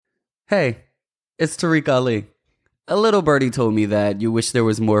Hey, it's Tariq Ali. A little birdie told me that you wish there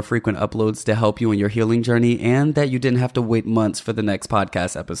was more frequent uploads to help you in your healing journey and that you didn't have to wait months for the next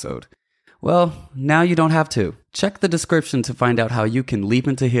podcast episode. Well, now you don't have to. Check the description to find out how you can leap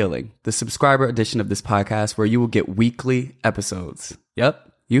into healing, the subscriber edition of this podcast where you will get weekly episodes.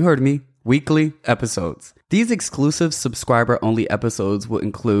 Yep, you heard me. Weekly episodes. These exclusive subscriber-only episodes will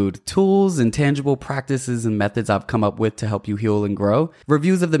include tools and tangible practices and methods I've come up with to help you heal and grow,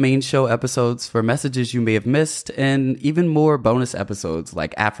 reviews of the main show episodes for messages you may have missed, and even more bonus episodes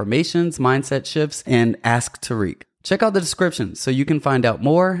like affirmations, mindset shifts, and Ask Tariq. Check out the description so you can find out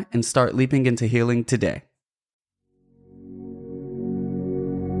more and start leaping into healing today.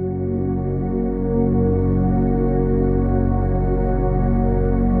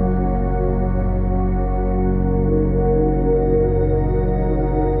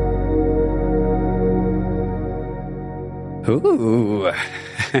 Ooh.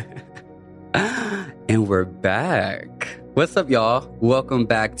 And we're back. What's up, y'all? Welcome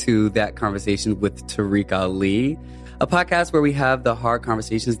back to That Conversation with Tariq Ali, a podcast where we have the hard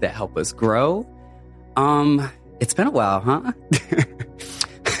conversations that help us grow. It's been a while, huh?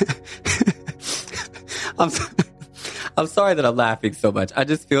 I'm sorry that I'm laughing so much. I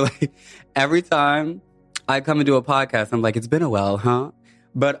just feel like every time I come into a podcast, I'm like, it's been a while, huh?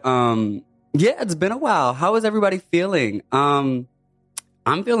 But, yeah, it's been a while. How is everybody feeling? I'm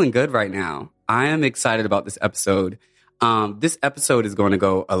feeling good right now. I am excited about this episode. This episode is going to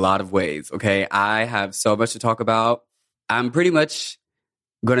go a lot of ways, okay? I have so much to talk about. I'm pretty much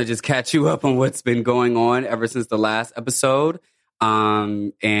going to just catch you up on what's been going on ever since the last episode.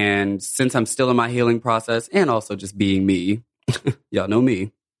 And since I'm still in my healing process and also just being me, y'all know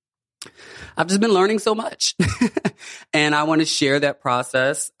me, I've just been learning so much and I want to share that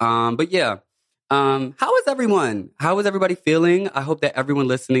process. But yeah, how is everyone? How is everybody feeling? I hope that everyone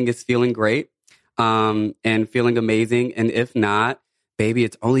listening is feeling great, and feeling amazing. And if not, baby,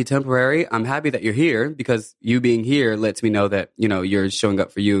 it's only temporary. I'm happy that you're here because you being here lets me know that, you know, you're showing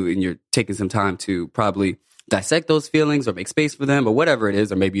up for you and you're taking some time to probably dissect those feelings or make space for them or whatever it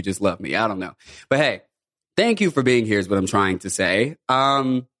is. Or maybe you just love me. I don't know. But hey, thank you for being here is what I'm trying to say.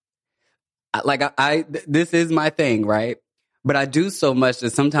 This is my thing, right? But I do so much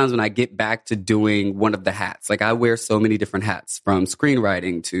that sometimes when I get back to doing one of the hats, like I wear so many different hats from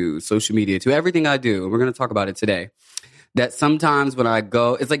screenwriting to social media to everything I do. And we're going to talk about it today. That sometimes when I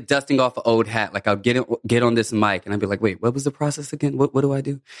go, it's like dusting off an old hat. Like I'll get on this mic and I'll be like, wait, what was the process again? What do I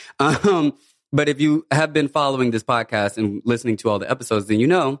do? But if you have been following this podcast and listening to all the episodes, then you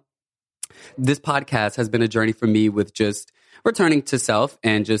know this podcast has been a journey for me with just returning to self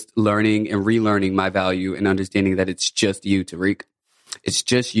and just learning and relearning my value and understanding that it's just you, Tariq. It's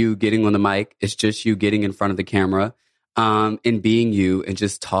just you getting on the mic. It's just you getting in front of the camera, and being you and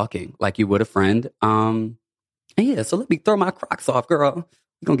just talking like you would a friend. And yeah, so let me throw my Crocs off, girl.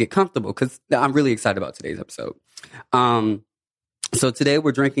 We're going to get comfortable because I'm really excited about today's episode. So today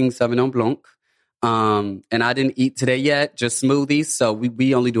we're drinking Sauvignon Blanc. And I didn't eat today yet, just smoothies. So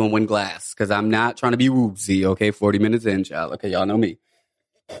we only doing one glass because I'm not trying to be woozy. Okay. 40 minutes in, child. Okay. Y'all know me.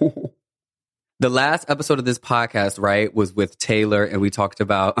 The last episode of this podcast, right, was with Taylor and we talked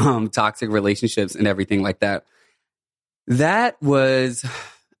about, toxic relationships and everything like that. That was,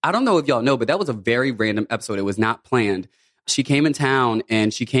 I don't know if y'all know, but that was a very random episode. It was not planned. She came in town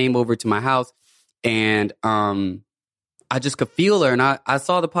and she came over to my house and, I just could feel her. And I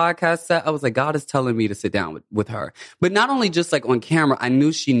saw the podcast set. I was like, God is telling me to sit down with her. But not only just like on camera, I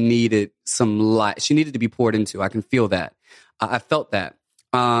knew she needed some light. She needed to be poured into. I can feel that. I felt that.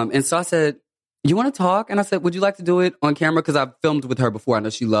 And so I said, you want to talk? And I said, would you like to do it on camera? Because I've filmed with her before. I know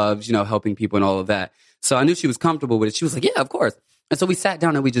she loves, you know, helping people and all of that. So I knew she was comfortable with it. She was like, yeah, of course. And so we sat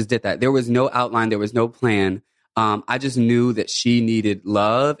down and we just did that. There was no outline. There was no plan. I just knew that she needed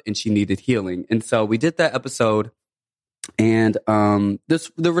love and she needed healing. And so we did that episode. And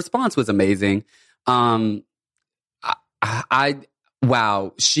the response was amazing. I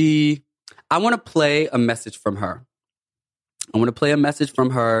want to play a message from her.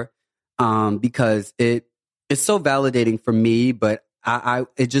 Because it is so validating for me, but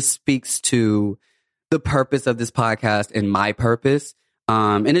it just speaks to the purpose of this podcast and my purpose.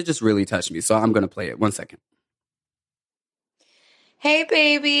 And it just really touched me. So I'm going to play it. 1 second. Hey,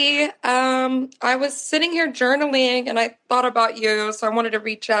 baby. I was sitting here journaling and I thought about you, so I wanted to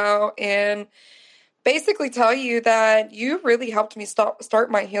reach out and basically tell you that you really helped me start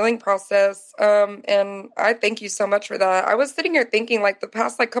my healing process. And I thank you so much for that. I was sitting here thinking like the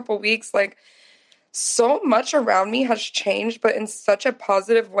past couple weeks, so much around me has changed, but in such a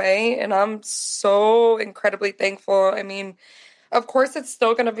positive way. And I'm so incredibly thankful. I mean, of course, it's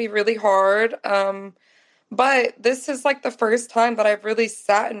still going to be really hard. But this is like the first time that I've really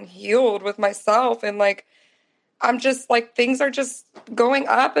sat and healed with myself. And like, I'm just like, things are just going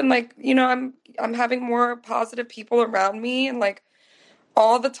up, and like, I'm having more positive people around me, and like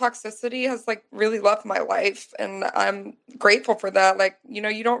all the toxicity has like really left my life. And I'm grateful for that. Like,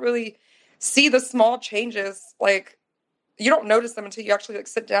 you don't really see the small changes. Like, you don't notice them until you actually like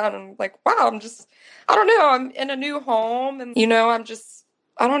sit down and like, wow, I don't know. I'm in a new home, and,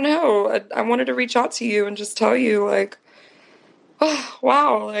 I don't know. I wanted to reach out to you and just tell you like, oh,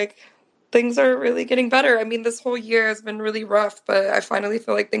 wow, like things are really getting better. I mean, this whole year has been really rough, but I finally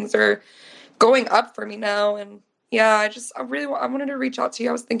feel like things are going up for me now. And yeah, I wanted to reach out to you.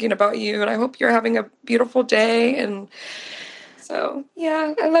 I was thinking about you, and I hope you're having a beautiful day. And so,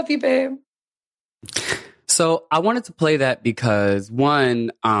 yeah, I love you, babe. So I wanted to play that because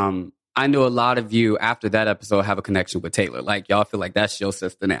one, I know a lot of you after that episode have a connection with Taylor. Like y'all feel like that's your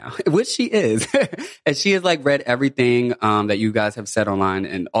sister now, which she is. And she has like read everything that you guys have said online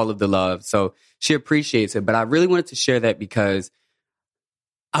and all of the love. So she appreciates it. But I really wanted to share that because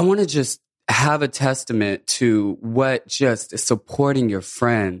I want to just have a testament to what just supporting your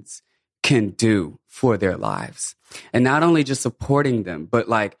friends can do for their lives. And not only just supporting them, but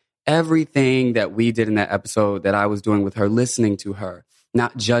like everything that we did in that episode that I was doing with her, listening to her,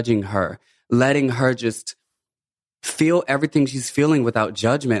 not judging her, letting her just feel everything she's feeling without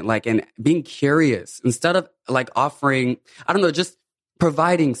judgment, like, and being curious instead of like offering, I don't know, just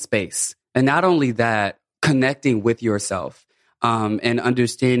providing space. And not only that, connecting with yourself, and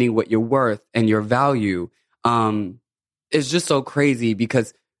understanding what you're worth and your value, is just so crazy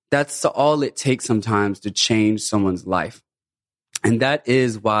because that's all it takes sometimes to change someone's life. And that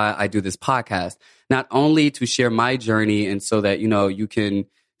is why I do this podcast, not only to share my journey and so that, you can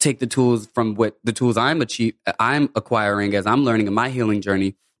take the tools from what the tools I'm acquiring as I'm learning in my healing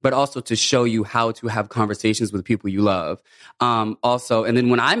journey, but also to show you how to have conversations with people you love. Also, and then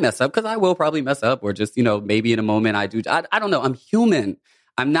when I mess up, because I will probably mess up or just, maybe in a moment I don't know. I'm human.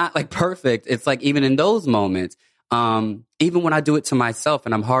 I'm not like perfect. It's like even in those moments, even when I do it to myself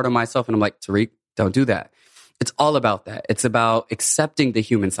and I'm hard on myself and I'm like, Tariq, don't do that. It's all about that. It's about accepting the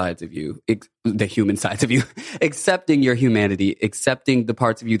human sides of you, accepting your humanity, accepting the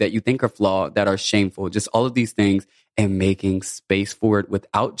parts of you that you think are flawed, that are shameful, just all of these things, and making space for it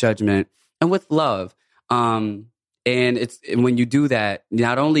without judgment and with love. And when you do that,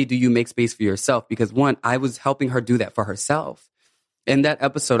 not only do you make space for yourself, because one, I was helping her do that for herself. In that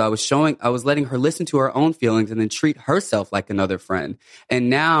episode, I was letting her listen to her own feelings and then treat herself like another friend. And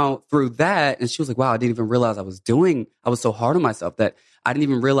now through that, and she was like, wow, I didn't even realize I was so hard on myself that I didn't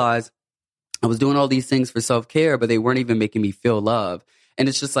even realize I was doing all these things for self-care, but they weren't even making me feel love. And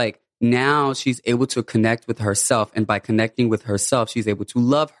it's just like, now she's able to connect with herself. And by connecting with herself, she's able to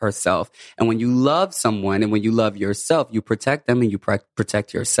love herself. And when you love someone and when you love yourself, you protect them and you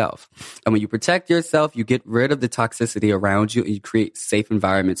protect yourself. And when you protect yourself, you get rid of the toxicity around you and you create safe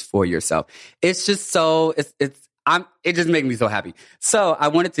environments for yourself. It's just so, it just makes me so happy. So I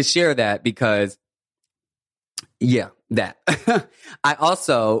wanted to share that because, yeah, that. I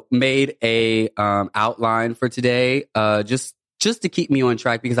also made a outline for today, just to keep me on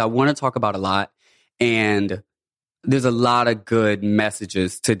track because I want to talk about a lot and there's a lot of good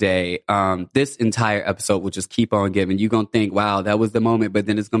messages today. This entire episode will just keep on giving. You're going to think, wow, that was the moment, but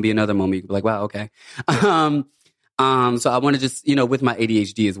then it's going to be another moment. You can be like, wow, okay. So I want to just, with my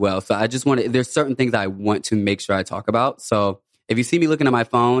ADHD as well. So I just there's certain things I want to make sure I talk about. So if you see me looking at my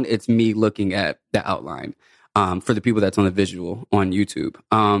phone, it's me looking at the outline, for the people that's on the visual on YouTube.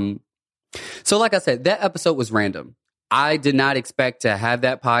 So like I said, that episode was random. I did not expect to have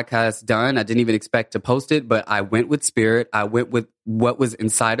that podcast done. I didn't even expect to post it, but I went with spirit. I went with what was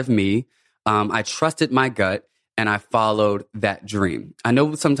inside of me. I trusted my gut and I followed that dream. I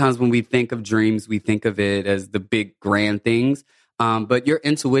know sometimes when we think of dreams, we think of it as the big grand things. But your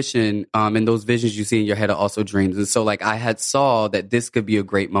intuition, and those visions you see in your head are also dreams. And so like I had saw that this could be a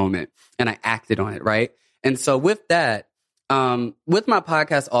great moment and I acted on it. Right. And so with that, with my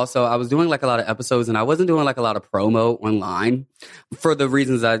podcast also, I was doing like a lot of episodes and I wasn't doing like a lot of promo online for the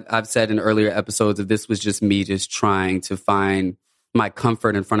reasons I've said in earlier episodes of this was just me just trying to find my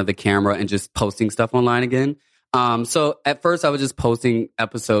comfort in front of the camera and just posting stuff online again. So at first I was just posting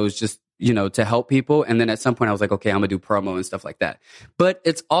episodes just, to help people. And then at some point I was like, okay, I'm gonna do promo and stuff like that. But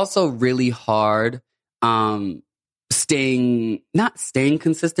it's also really hard, not staying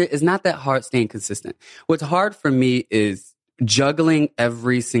consistent. It's not that hard staying consistent. What's hard for me is juggling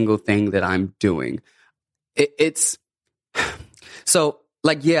every single thing that I'm doing. So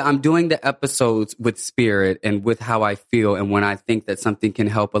yeah, I'm doing the episodes with spirit and with how I feel and when I think that something can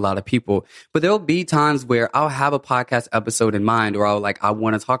help a lot of people. But there'll be times where I'll have a podcast episode in mind, or I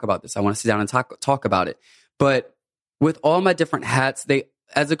want to talk about this. I want to sit down and talk about it. But with all my different hats,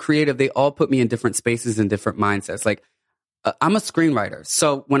 as a creative, they all put me in different spaces and different mindsets. Like, I'm a screenwriter.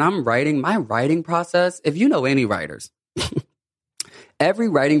 So when I'm writing, my writing process, if you know any writers, every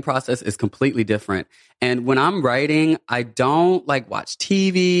writing process is completely different. And when I'm writing, I don't watch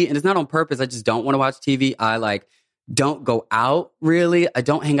TV, and it's not on purpose. I just don't want to watch TV. I don't go out really. I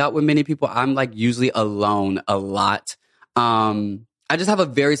don't hang out with many people. I'm usually alone a lot. I just have a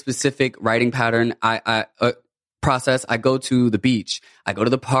very specific writing pattern. Process. I go to the beach. I go to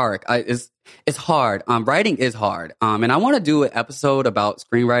the park. It's hard. Writing is hard. And I want to do an episode about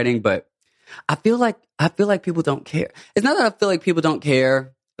screenwriting, but I feel like people don't care. It's not that I feel like people don't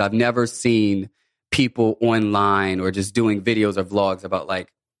care, but I've never seen people online or just doing videos or vlogs about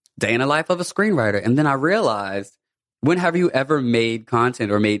day in the life of a screenwriter. And then I realized, when have you ever made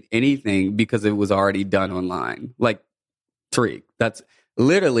content or made anything because it was already done online? Tariq, that's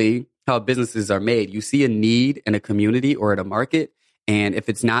literally how businesses are made. You see a need in a community or in a market, and if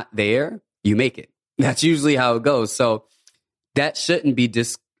it's not there, you make it. That's usually how it goes. So that shouldn't be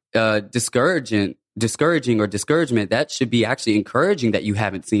discouraging or discouragement. That should be actually encouraging that you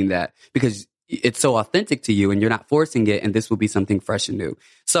haven't seen that, because it's so authentic to you and you're not forcing it, and this will be something fresh and new.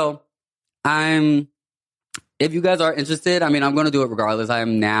 So if you guys are interested, I'm going to do it regardless. I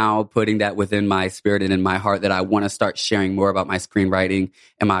am now putting that within my spirit and in my heart that I want to start sharing more about my screenwriting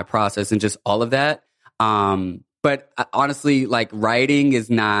and my process and just all of that. But honestly, writing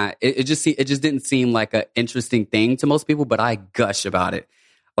is not, it just didn't seem like an interesting thing to most people, but I gush about it.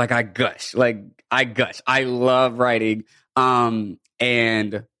 I gush. I love writing.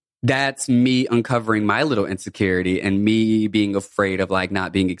 And that's me uncovering my little insecurity and me being afraid of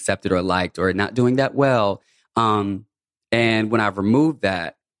not being accepted or liked or not doing that well. And when I've removed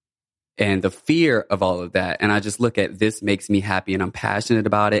that and the fear of all of that, and I just look at this makes me happy and I'm passionate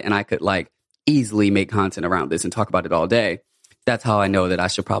about it, and I could easily make content around this and talk about it all day. That's how I know that I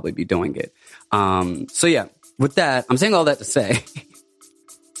should probably be doing it. So yeah, with that, I'm saying all that to say,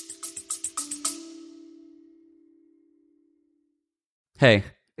 hey,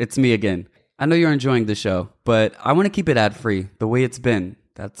 it's me again. I know you're enjoying the show, but I want to keep it ad-free the way it's been.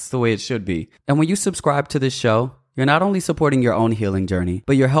 That's the way it should be. And when you subscribe to this show, you're not only supporting your own healing journey,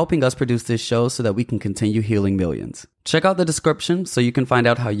 but you're helping us produce this show so that we can continue healing millions. Check out the description so you can find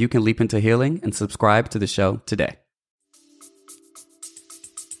out how you can leap into healing and subscribe to the show today.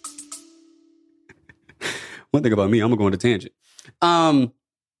 One thing about me, I'm going to go on a tangent.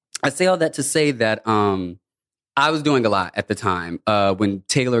 I say all that to say that I was doing a lot at the time. When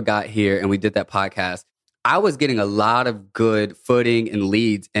Taylor got here and we did that podcast, I was getting a lot of good footing and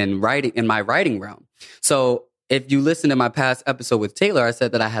leads and writing in my writing realm. So if you listen to my past episode with Taylor, I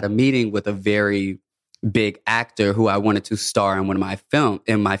said that I had a meeting with a very big actor who I wanted to star in my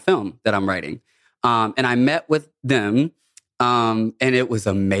film that I'm writing. And I met with them, and it was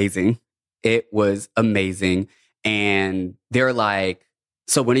amazing. It was amazing. And they're like,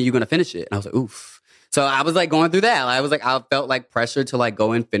 so when are you going to finish it? And I was like, oof. So I was going through that. I felt pressure to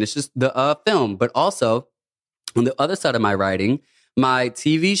go and finish the film. But also on the other side of my writing, my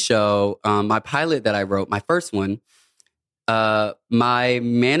TV show, my pilot that I wrote, my first one, my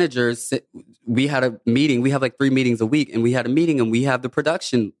managers, we had a meeting. We have 3 meetings a week, and we had a meeting, and we have the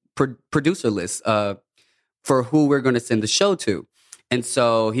producer list for who we're going to send the show to. And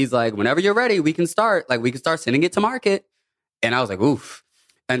so he's like, whenever you're ready, we can start. We can start sending it to market. And I was like, oof.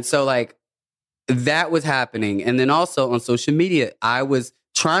 And so that was happening. And then also on social media, I was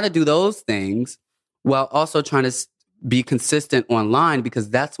trying to do those things while also trying to be consistent online, because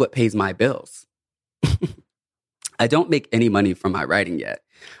that's what pays my bills. I don't make any money from my writing yet.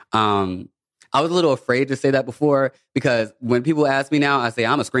 I was a little afraid to say that before, because when people ask me now, I say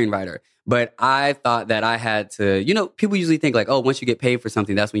I'm a screenwriter. But I thought that I had to, people usually think oh, once you get paid for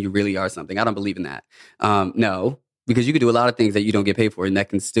something, that's when you really are something. I don't believe in that. No, because you can do a lot of things that you don't get paid for, and that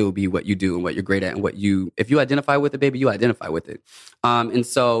can still be what you do and what you're great at, and if you identify with it, baby, you identify with it. And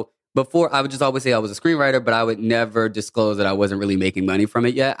so before, I would just always say I was a screenwriter, but I would never disclose that I wasn't really making money from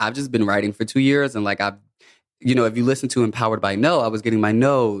it yet. I've just been writing for 2 years, and if you listen to Empowered by No, I was getting my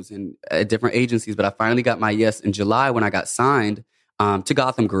no's and at different agencies, but I finally got my yes in July when I got signed to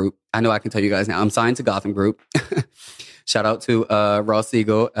Gotham Group. I know I can tell you guys now, I'm signed to Gotham Group. Shout out to Ross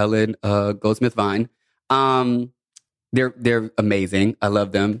Siegel, Ellen Goldsmith Vine. They're amazing. I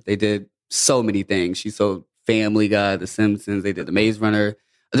love them. They did so many things. She sold Family Guy, The Simpsons. They did The Maze Runner.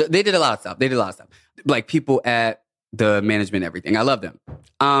 They did a lot of stuff. People at the management and everything. I love them.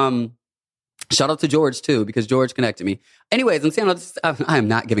 Shout out to George too, because George connected me. Anyways, I'm saying all this, I am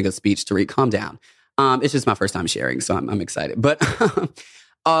not giving a speech, Tariq. Calm down. It's just my first time sharing, so I'm excited. But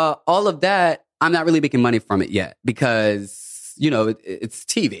all of that, I'm not really making money from it yet because, it's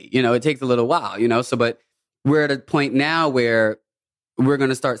TV. It takes a little while, So, but we're at a point now where we're going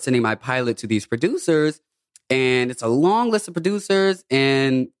to start sending my pilot to these producers, and it's a long list of producers,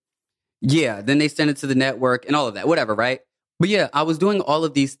 and yeah, then they send it to the network and all of that, whatever, right? But yeah, I was doing all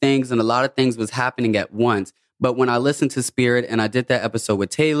of these things and a lot of things was happening at once. But when I listened to Spirit and I did that episode with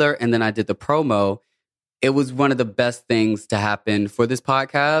Taylor and then I did the promo, it was one of the best things to happen for this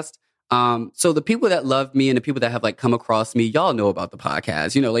podcast. So the people that love me and the people that have come across me, y'all know about the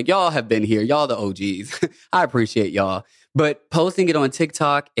podcast. Y'all have been here. Y'all the OGs. I appreciate y'all. But posting it on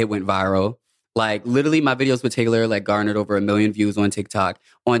TikTok, it went viral. Literally my videos with Taylor garnered over 1 million views on TikTok.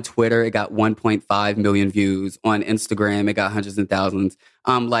 On Twitter, it got 1.5 million views. On Instagram, it got hundreds and thousands.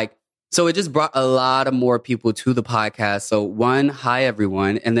 So it just brought a lot of more people to the podcast. So one, hi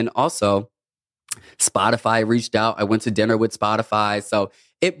everyone. And then also Spotify reached out. I went to dinner with Spotify. So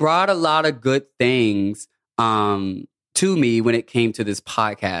it brought a lot of good things to me when it came to this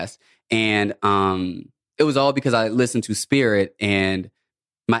podcast. And it was all because I listened to Spirit and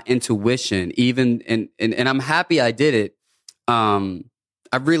my intuition, even, and I'm happy I did it.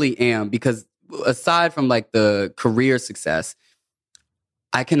 I really am, because aside from the career success,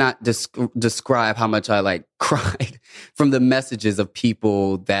 I cannot describe how much I cried from the messages of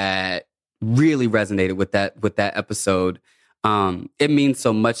people that really resonated with that episode. It means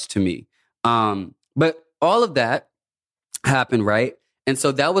so much to me. But all of that happened, right? And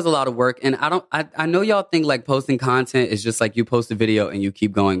so that was a lot of work. And I know y'all think posting content is just you post a video and you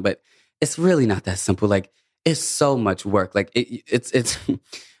keep going, but it's really not that simple. It's so much work. It's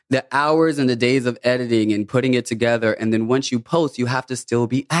the hours and the days of editing and putting it together. And then once you post, you have to still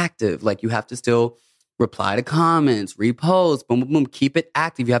be active. You have to still reply to comments, repost, boom, boom, boom, keep it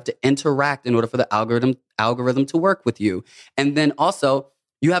active. You have to interact in order for the algorithm to work with you. And then also,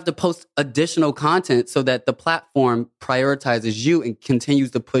 you have to post additional content so that the platform prioritizes you and continues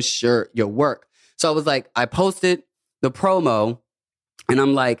to push your work. So I was I posted the promo and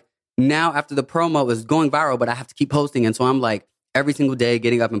I'm now after the promo is going viral, but I have to keep posting. And so I'm every single day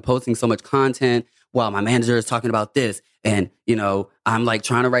getting up and posting so much content while my manager is talking about this. And, I'm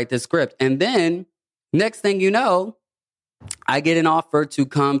trying to write this script. And then next thing you know, I get an offer to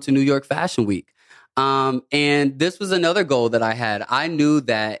come to New York Fashion Week. And this was another goal that I had. I knew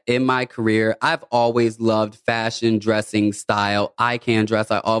that in my career, I've always loved fashion, dressing, style. I can dress.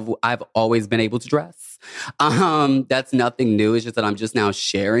 I've always been able to dress. That's nothing new. It's just that I'm just now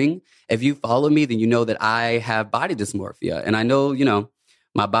sharing. If you follow me, then you know that I have body dysmorphia. And I know,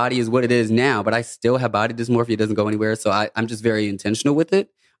 my body is what it is now, but I still have body dysmorphia. It doesn't go anywhere. So I'm just very intentional with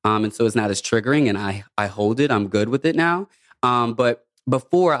it. And so it's not as triggering and I hold it. I'm good with it now. But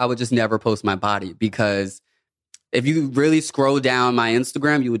before, I would just never post my body because if you really scroll down my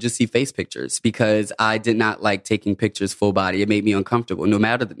Instagram, you would just see face pictures because I did not like taking pictures full body. It made me uncomfortable, no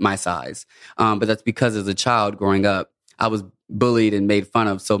matter my size. But that's because as a child growing up, I was bullied and made fun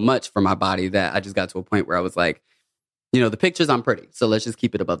of so much for my body that I just got to a point where I was the pictures, I'm pretty. So let's just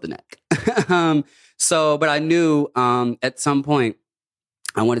keep it above the neck. But I knew at some point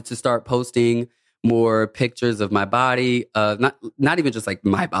I wanted to start posting more pictures of my body, not even just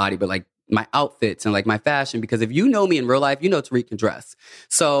my body, but my outfits and my fashion. Because if you know me in real life, Tariq can dress.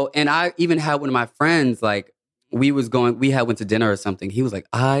 So, and I even had one of my friends, we went to dinner or something. He was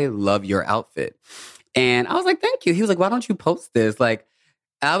I love your outfit. And I was thank you. He was why don't you post this?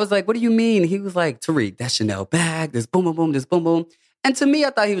 I was what do you mean? He was Tariq, that Chanel bag, this boom, boom, boom, this boom, boom. And to me, I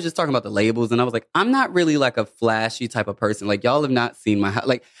thought he was just talking about the labels. And I was I'm not really a flashy type of person. Y'all have not seen my house.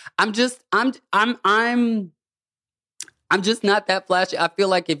 I'm just not that flashy. I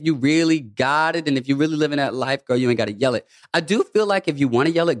feel if you really got it and if you really live in that life, girl, you ain't got to yell it. I do feel if you want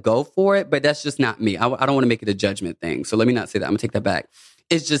to yell it, go for it. But that's just not me. I don't want to make it a judgment thing. So let me not say that. I'm going to take that back.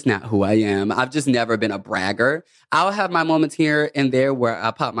 It's just not who I am. I've just never been a bragger. I'll have my moments here and there where I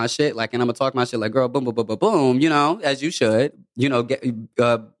pop my shit, and I'm gonna talk my shit girl, boom, boom, boom, boom, boom, as you should,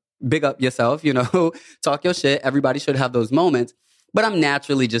 big up yourself, talk your shit. Everybody should have those moments. But I'm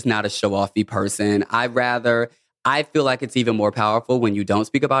naturally just not a show-offy person. I feel it's even more powerful when you don't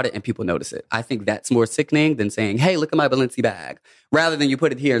speak about it and people notice it. I think that's more sickening than saying, hey, look at my Balenciaga bag. Rather than you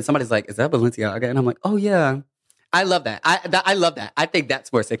put it here and somebody's is that Balenciaga? And I'm oh yeah. I love that. I love that. I think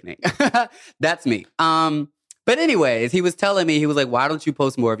that's more sickening. That's me. But anyways, he was telling me, he was why don't you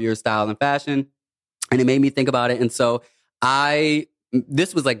post more of your style and fashion? And it made me think about it. And so I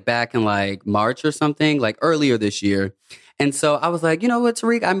this was like back in like March or something, like earlier this year. And so I was like, you know what,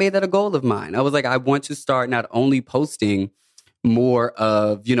 Tariq, I made that a goal of mine. I was like, I want to start not only posting more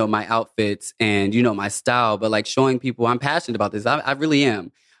of, you know, my outfits and, you know, my style, but like showing people I'm passionate about this. I really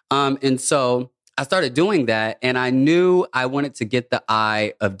am. And so I started doing that, and I knew I wanted to get the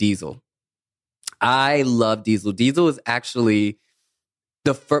eye of Diesel. I love Diesel. Diesel is actually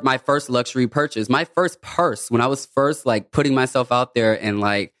my first luxury purchase, my first purse when I was first like putting myself out there and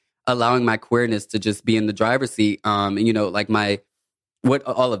like allowing my queerness to just be in the driver's seat. And you know, like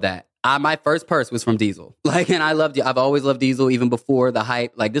all of that. My first purse was from Diesel. Like, and I've always loved Diesel even before the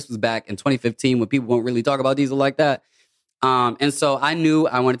hype. Like this was back in 2015 when people won't really talk about Diesel like that. And so I knew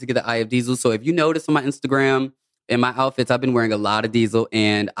I wanted to get the eye of Diesel. So if you notice on my Instagram and my outfits, I've been wearing a lot of Diesel,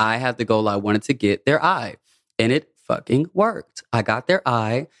 and I had the goal I wanted to get their eye, and it fucking worked. I got their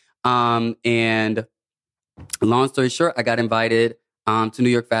eye. And long story short, I got invited to New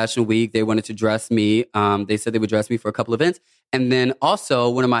York Fashion Week. They wanted to dress me. They said they would dress me for a couple events. And then also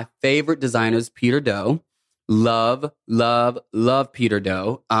one of my favorite designers, Peter Doe. Love Peter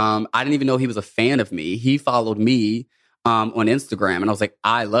Doe. I didn't even know he was a fan of me. He followed me on Instagram, and I was like,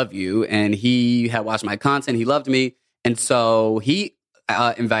 I love you. And he had watched my content. He loved me. And so he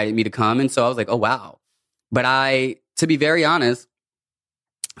invited me to come. And so I was like, oh, wow. But to be very honest,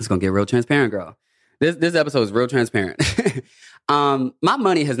 it's going to get real transparent, girl. This episode is real transparent. My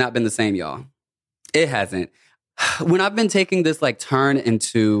money has not been the same, y'all. It hasn't. When I've been taking this like turn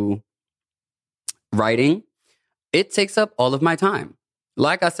into writing, it takes up all of my time.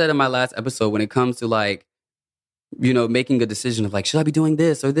 Like I said in my last episode, when it comes to like, you know, making a decision of like, should I be doing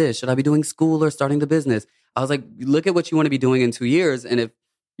this or this? Should I be doing school or starting the business? I was like, look at what you want to be doing in 2 years. And if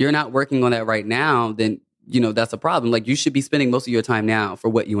you're not working on that right now, then, you know, that's a problem. Like you should be spending most of your time now for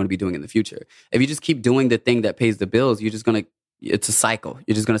what you want to be doing in the future. If you just keep doing the thing that pays the bills, it's a cycle.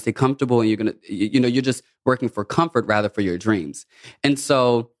 You're just going to stay comfortable, and you're just working for comfort rather for your dreams. And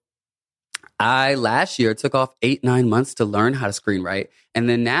so I last year took off 8-9 months to learn how to screenwrite. And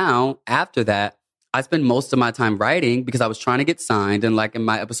then now after that, I spend most of my time writing because I was trying to get signed. And like in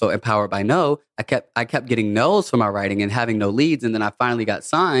my episode, Empowered by No, I kept getting no's for my writing and having no leads. And then I finally got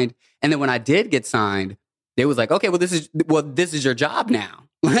signed. And then when I did get signed, they was like, okay, well, this is your job now.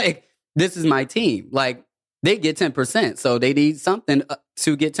 Like, this is my team. Like, they get 10%. So they need something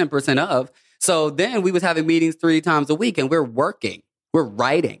to get 10% of. So then we was having meetings 3 times a week, and we're working. We're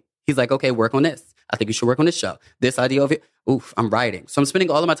writing. He's like, okay, work on this. I think you should work on this show. This idea of it. Oof, I'm writing. So I'm spending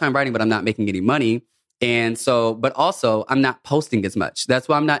all of my time writing, but I'm not making any money. And so, but also I'm not posting as much. That's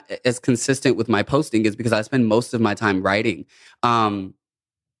why I'm not as consistent with my posting, is because I spend most of my time writing. And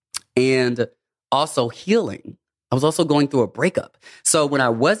also healing. I was also going through a breakup. So when I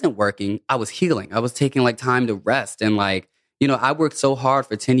wasn't working, I was healing. I was taking like time to rest. And like, you know, I worked so hard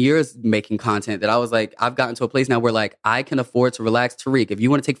for 10 years making content that I was like, I've gotten to a place now where like I can afford to relax. Tariq, if you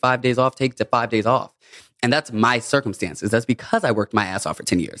want to take 5 days off, take 5 days off. And that's my circumstances. That's because I worked my ass off for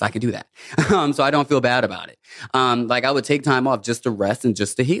 10 years. I could do that. So I don't feel bad about it. Like I would take time off just to rest and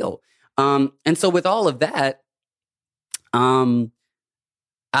just to heal. And so with all of that, I'm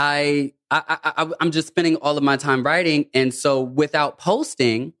just spending all of my time writing. And so without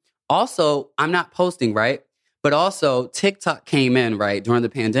posting, also, I'm not posting, right? But also TikTok came in, right, during the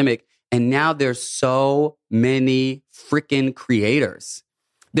pandemic. And now there's so many freaking creators.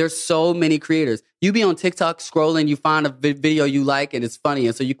 There's so many creators. You be on TikTok scrolling, you find a video you like and it's funny.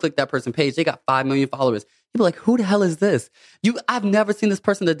 And so you click that person's page. They got 5 million followers. You be like, who the hell is this? I've never seen this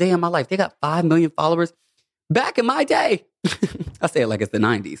person a day in my life. They got 5 million followers. Back in my day, I say it like it's the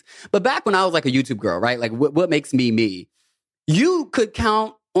 90s. But back when I was like a YouTube girl, right? Like what makes me me? You could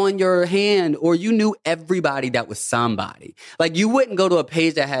count on your hand, or you knew everybody that was somebody. Like you wouldn't go to a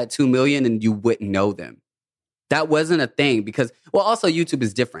page that had 2 million and you wouldn't know them. That wasn't a thing because, well, also YouTube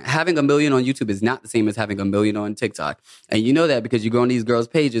is different. Having a million on YouTube is not the same as having a million on TikTok. And you know that because you go on these girls'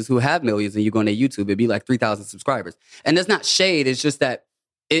 pages who have millions and you go on their YouTube, it'd be like 3,000 subscribers. And that's not shade. It's just that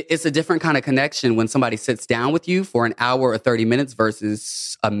it's a different kind of connection when somebody sits down with you for an hour or 30 minutes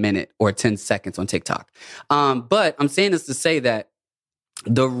versus a minute or 10 seconds on TikTok. But I'm saying this to say that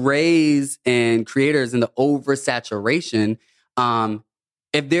the raise in creators and the oversaturation,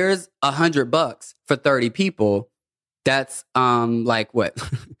 if there's $100 for 30 people, that's like what,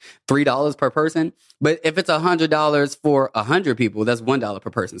 $3 per person. But if it's $100 for 100 people, that's $1 per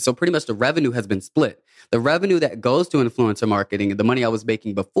person. So pretty much the revenue has been split. The revenue that goes to influencer marketing and the money I was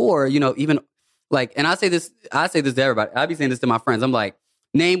making before, you know, even like, and I say this to everybody. I be saying this to my friends. I'm like,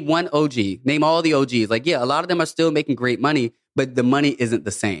 name one OG, name all the OGs. Like, yeah, a lot of them are still making great money, but the money isn't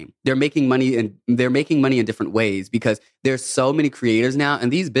the same. They're making money in different ways because there's so many creators now,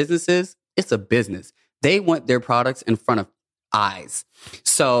 and these businesses, it's a business. They want their products in front of eyes.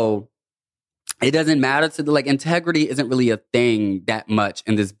 So it doesn't matter to the, like, integrity isn't really a thing that much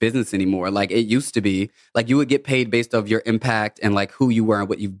in this business anymore. Like it used to be, like you would get paid based off your impact and like who you were and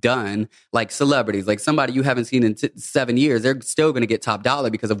what you've done. Like celebrities, like somebody you haven't seen in 7 years, they're still going to get top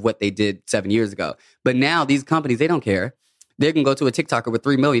dollar because of what they did 7 years ago. But now these companies, they don't care. They can go to a TikToker with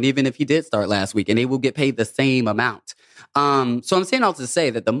 3 million, even if he did start last week, and they will get paid the same amount. So I'm saying all to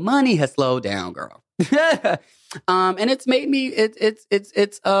say that the money has slowed down, girl. And it's made me,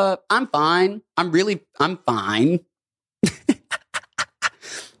 I'm fine. I'm fine.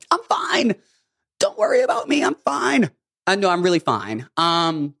 I'm fine. Don't worry about me. I'm fine. I know I'm really fine.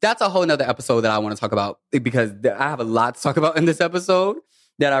 That's a whole nother episode that I want to talk about because I have a lot to talk about in this episode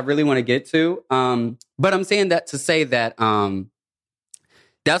that I really want to get to. But I'm saying that to say that,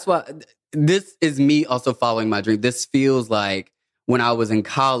 that's why this is me also following my dream. This feels like when I was in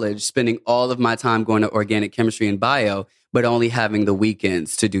college, spending all of my time going to organic chemistry and bio, but only having the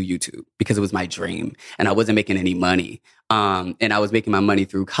weekends to do YouTube because it was my dream and I wasn't making any money. And I was making my money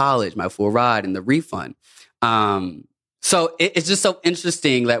through college, my full ride and the refund. So it's just so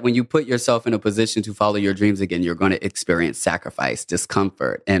interesting that when you put yourself in a position to follow your dreams again, you're going to experience sacrifice,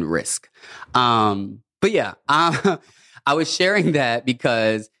 discomfort, and risk. But yeah, I was sharing that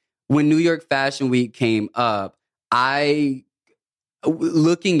because when New York Fashion Week came up,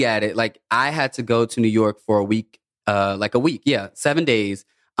 looking at it, like I had to go to New York for a week, 7 days.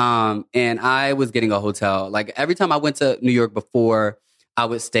 And I was getting a hotel. Like every time I went to New York before, I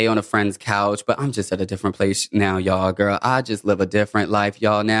would stay on a friend's couch, but I'm just at a different place now, y'all, girl. I just live a different life,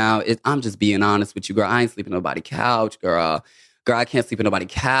 y'all, now. I'm just being honest with you, girl. I ain't sleeping on nobody's couch, girl. Girl, I can't sleep on nobody's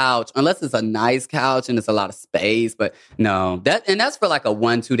couch unless it's a nice couch and it's a lot of space. But no, that's for like a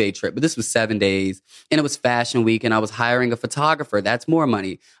 1-2 day trip. But this was 7 days and it was Fashion Week and I was hiring a photographer. That's more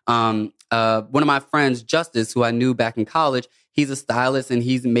money. One of my friends, Justice, who I knew back in college, he's a stylist and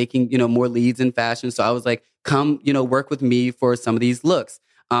he's making, more leads in fashion. So I was like, come, work with me for some of these looks.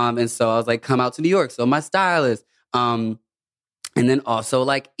 And so I was like, come out to New York. So my stylist, and then also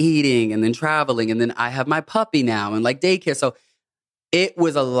like eating and then traveling. And then I have my puppy now and like daycare. So it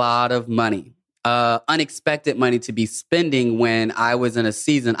was a lot of money, unexpected money to be spending when I was in a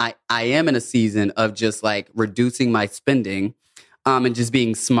season. I am in a season of just like reducing my spending, and just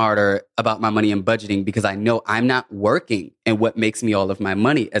being smarter about my money and budgeting because I know I'm not working in what makes me all of my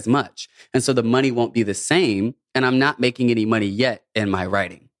money as much. And so the money won't be the same. And I'm not making any money yet in my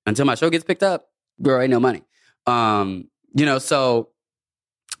writing. Until my show gets picked up, girl, ain't no money. So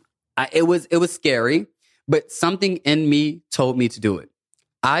it was scary. But something in me told me to do it.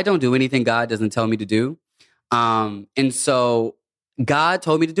 I don't do anything God doesn't tell me to do. And so God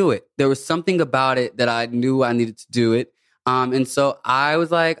told me to do it. There was something about it that I knew I needed to do it. And so I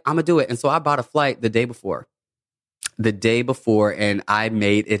was like, I'm going to do it. And so I bought a flight the day before, and I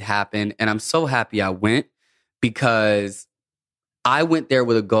made it happen. And I'm so happy I went because I went there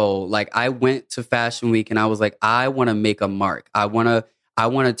with a goal. Like I went to Fashion Week and I was like, I want to make a mark. I want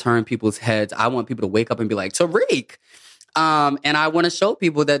to turn people's heads. I want people to wake up and be like, Tariq. And I want to show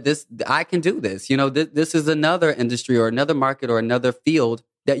people that I can do this. This is another industry or another market or another field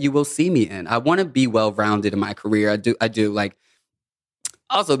that you will see me in. I want to be well-rounded in my career. I do like,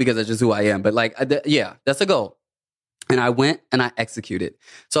 also because that's just who I am. But like, that's a goal. And I went and I executed.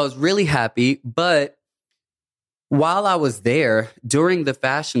 So I was really happy. But while I was there during the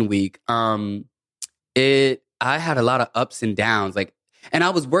Fashion Week, I had a lot of ups and downs. Like, and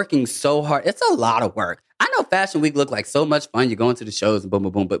I was working so hard. It's a lot of work. I know Fashion Week looked like so much fun. You're going to the shows and boom,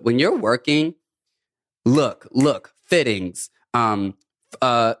 boom, boom. But when you're working, look, fittings,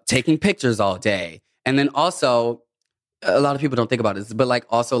 taking pictures all day. And then also, a lot of people don't think about this, but like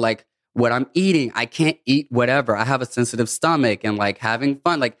also like what I'm eating, I can't eat whatever. I have a sensitive stomach and like having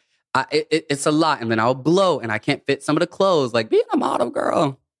fun. Like it's a lot. And then I'll blow and I can't fit some of the clothes. Like being a model,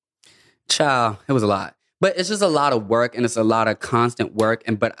 girl, child, it was a lot. But it's just a lot of work and it's a lot of constant work.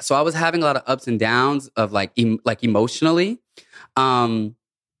 So I was having a lot of ups and downs of like emotionally. And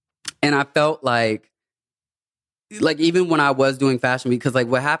I felt like even when I was doing Fashion Week, because like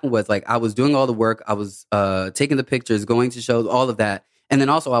what happened was like I was doing all the work. I was taking the pictures, going to shows, all of that. And then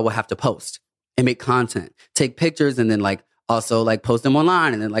also I would have to post and make content, take pictures and then like also like post them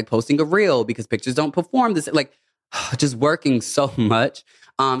online and then like posting a reel because pictures don't perform this. Like just working so much.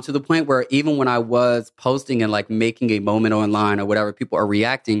 To the point where even when I was posting and like making a moment online or whatever, people are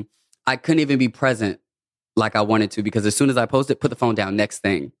reacting, I couldn't even be present like I wanted to, because as soon as I posted, put the phone down, next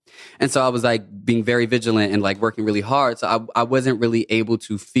thing. And so I was like being very vigilant and like working really hard. So I wasn't really able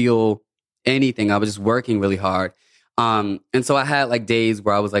to feel anything. I was just working really hard. And so I had like days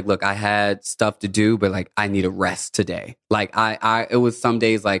where I was like, look, I had stuff to do, but like I need a rest today. Like it was some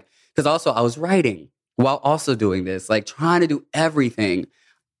days like, because also I was writing while also doing this, like trying to do everything.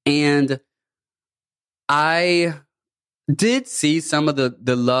 And I did see some of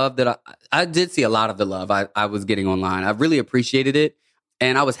the love that I did see a lot of the love I was getting online. I really appreciated it.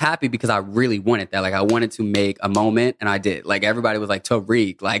 And I was happy because I really wanted that. Like I wanted to make a moment, and I did. Like everybody was like,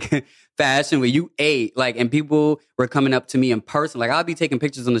 Tariq, like Fashion Week, you ate. Like, and people were coming up to me in person. Like I'll be taking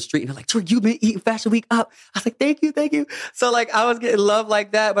pictures on the street and they're like, Tariq, you've been eating Fashion Week up. I was like, thank you, thank you. So like I was getting love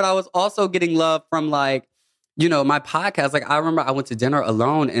like that, but I was also getting love from like, you know, my podcast. Like I remember I went to dinner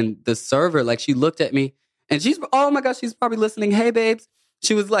alone, and the server, like she looked at me and she's, oh my gosh, she's probably listening. Hey babes.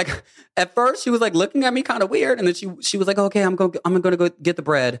 She was like, at first she was like looking at me kind of weird. And then she was like, okay, I'm going to go get the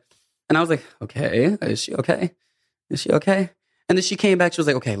bread. And I was like, okay, is she okay? Is she okay? And then she came back. She was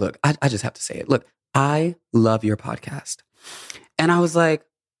like, okay, look, I just have to say it. Look, I love your podcast. And I was like,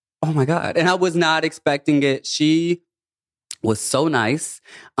 oh my God. And I was not expecting it. She was so nice.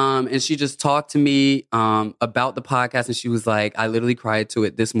 And she just talked to me about the podcast. And she was like, I literally cried to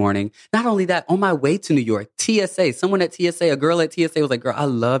it this morning. Not only that, on my way to New York, TSA, someone at TSA, a girl at TSA was like, girl, I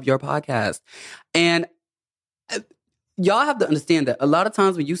love your podcast. And y'all have to understand that a lot of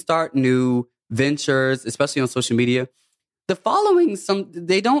times when you start new ventures, especially on social media, the following,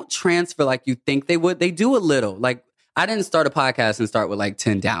 they don't transfer like you think they would. They do a little. Like, I didn't start a podcast and start with like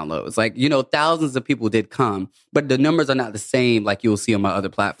 10 downloads. Like, you know, thousands of people did come, but the numbers are not the same like you'll see on my other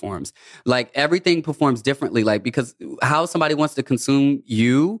platforms. Like everything performs differently, like because how somebody wants to consume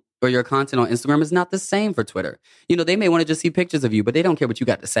you or your content on Instagram is not the same for Twitter. You know, they may want to just see pictures of you, but they don't care what you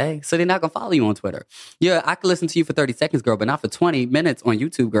got to say. So they're not going to follow you on Twitter. Yeah, I could listen to you for 30 seconds, girl, but not for 20 minutes on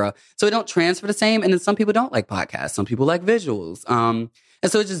YouTube, girl. So it don't transfer the same. And then some people don't like podcasts. Some people like visuals. And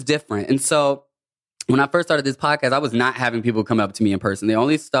so it's just different. And so when I first started this podcast, I was not having people come up to me in person. The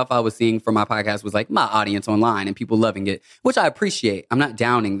only stuff I was seeing for my podcast was like my audience online and people loving it, which I appreciate. I'm not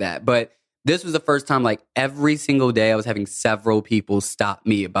downing that. But this was the first time, like every single day, I was having several people stop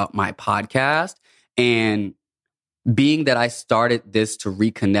me about my podcast. And being that I started this to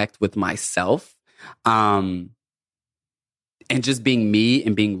reconnect with myself, and just being me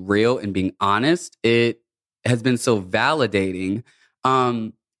and being real and being honest, it has been so validating.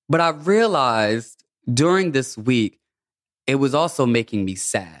 But I realized during this week, it was also making me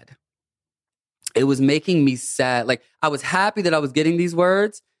sad. It was making me sad. Like, I was happy that I was getting these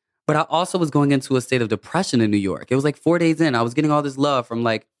words, but I also was going into a state of depression in New York. It was like 4 days in. I was getting all this love from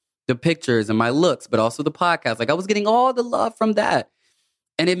like the pictures and my looks, but also the podcast. Like, I was getting all the love from that.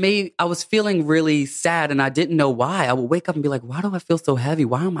 And I was feeling really sad, and I didn't know why. I would wake up and be like, why do I feel so heavy?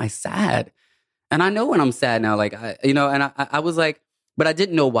 Why am I sad? And I know when I'm sad now, like, I was like, but I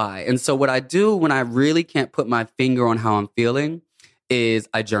didn't know why. And so what I do when I really can't put my finger on how I'm feeling is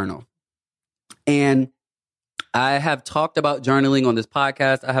I journal. And I have talked about journaling on this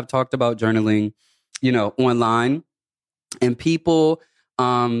podcast. I have talked about journaling, you know, online. And people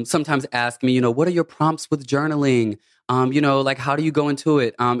sometimes ask me, you know, what are your prompts with journaling? You know, like, how do you go into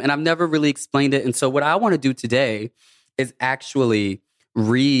it? And I've never really explained it. And so what I want to do today is actually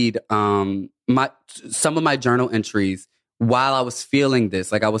read some of my journal entries while I was feeling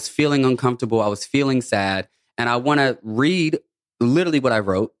this. Like, I was feeling uncomfortable. I was feeling sad. And I want to read literally what I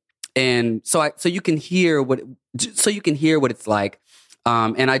wrote. And so you can hear what it's like.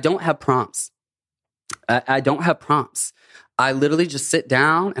 And I don't have prompts. I don't have prompts. I literally just sit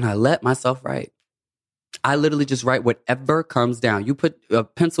down and I let myself write. I literally just write whatever comes down. You put a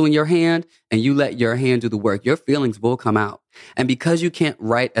pencil in your hand and you let your hand do the work. Your feelings will come out. And because you can't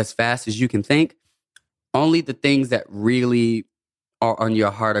write as fast as you can think, only the things that really are on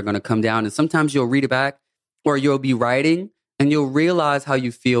your heart are going to come down. And sometimes you'll read it back, or you'll be writing and you'll realize how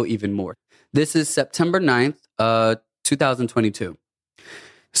you feel even more. This is September 9th, 2022.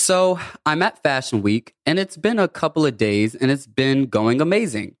 So I'm at Fashion Week, and it's been a couple of days and it's been going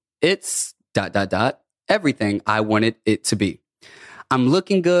amazing. It's ... everything I wanted it to be. I'm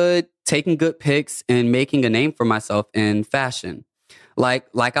looking good, taking good pics, and making a name for myself in fashion, like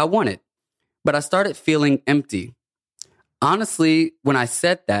I wanted. But I started feeling empty. Honestly, when I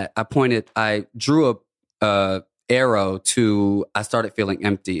said that, I drew a arrow to, I started feeling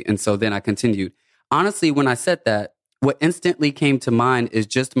empty. And so then I continued. Honestly, when I said that, what instantly came to mind is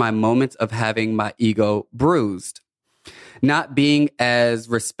just my moments of having my ego bruised. Not being as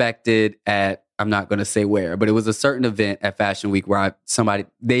respected at, I'm not going to say where, but it was a certain event at Fashion Week where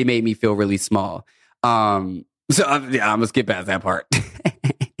they made me feel really small. I'm gonna skip past that part.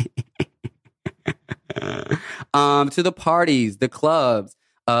 To the parties, the clubs,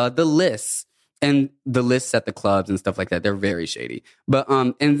 the lists. And the lists at the clubs and stuff like that, they're very shady. But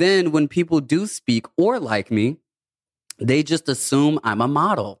and then when people do speak or like me, they just assume I'm a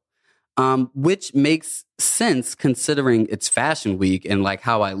model, which makes sense considering it's Fashion Week and like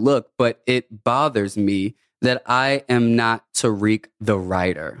how I look. But it bothers me that I am not Tariq the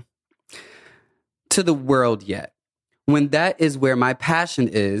writer to the world yet, when that is where my passion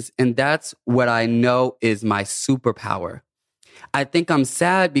is, and that's what I know is my superpower. I think I'm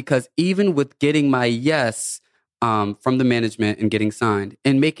sad because even with getting my yes from the management and getting signed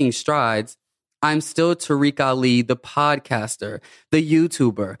and making strides, I'm still Tariq Ali, the podcaster, the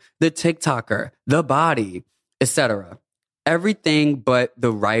YouTuber, the TikToker, the body, etc. Everything but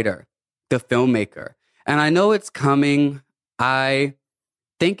the writer, the filmmaker. And I know it's coming. I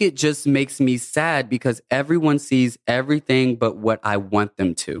think it just makes me sad because everyone sees everything but what I want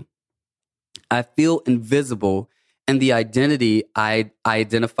them to. I feel invisible in the identity I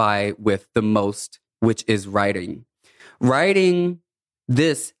identify with the most, which is writing. Writing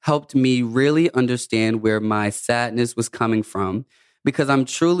this helped me really understand where my sadness was coming from because I'm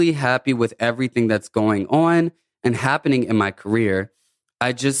truly happy with everything that's going on and happening in my career.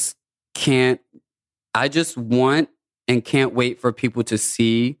 I just want and can't wait for people to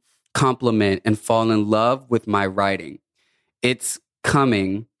see, compliment, and fall in love with my writing. It's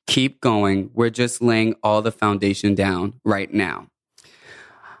coming. Keep going. We're just laying all the foundation down right now.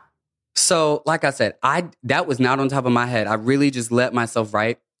 So, like I said, that was not on top of my head. I really just let myself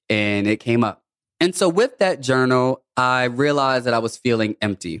write and it came up. And so with that journal, I realized that I was feeling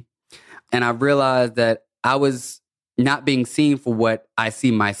empty. And I realized that I was not being seen for what I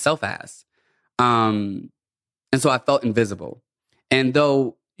see myself as. And so I felt invisible. And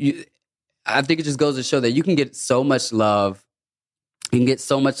though I think it just goes to show that you can get so much love. You can get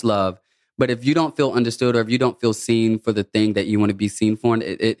so much love, but if you don't feel understood or if you don't feel seen for the thing that you want to be seen for,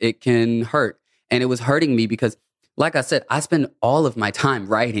 it can hurt. And it was hurting me because, like I said, I spend all of my time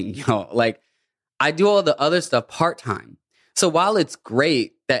writing, like I do all the other stuff part-time. So while it's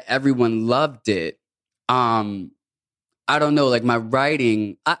great that everyone loved it, I don't know, like my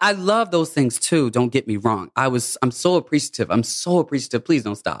writing, I love those things too. Don't get me wrong. I'm so appreciative. Please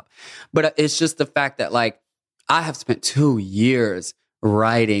don't stop. But it's just the fact that like I have spent 2 years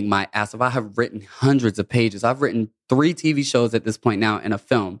writing my ass off. I have written hundreds of pages. I've written 3 TV shows at this point now and a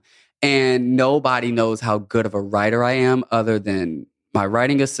film. And nobody knows how good of a writer I am other than my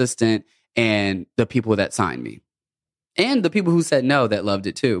writing assistant and the people that signed me. And the people who said no that loved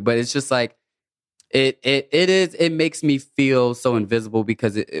it too. But it's just like, it makes me feel so invisible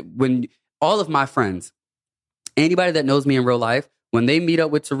because when all of my friends, anybody that knows me in real life, when they meet up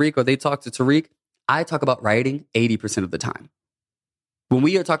with Tariq or they talk to Tariq, I talk about writing 80% of the time. When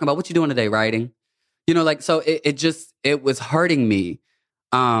we are talking about what you doing today, writing, so it was hurting me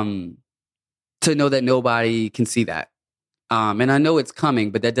to know that nobody can see that. And I know it's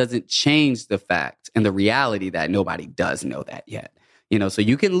coming, but that doesn't change the fact and the reality that nobody does know that yet. So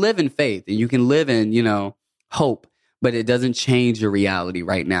you can live in faith and you can live in, hope, but it doesn't change your reality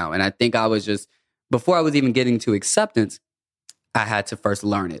right now. And I think before I was even getting to acceptance, I had to first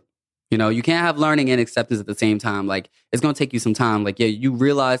learn it. You can't have learning and acceptance at the same time. Like, it's going to take you some time. Like, yeah, you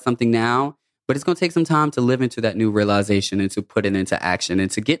realize something now, but it's going to take some time to live into that new realization and to put it into action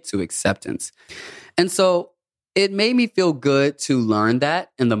and to get to acceptance. And so it made me feel good to learn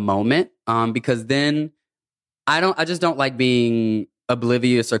that in the moment, because then I just don't like being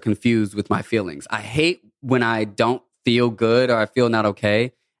oblivious or confused with my feelings. I hate when I don't feel good or I feel not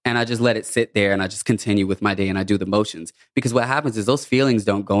okay. And I just let it sit there and I just continue with my day and I do the motions. Because what happens is those feelings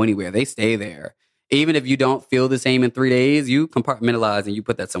don't go anywhere. They stay there. Even if you don't feel the same in 3 days, you compartmentalize and you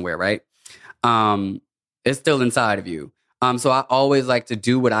put that somewhere, right? It's still inside of you. So I always like to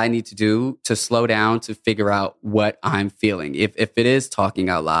do what I need to do to slow down, to figure out what I'm feeling. If it is talking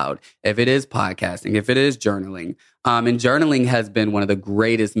out loud, if it is podcasting, if it is journaling. And journaling has been one of the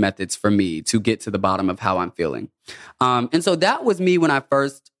greatest methods for me to get to the bottom of how I'm feeling. And so that was me when I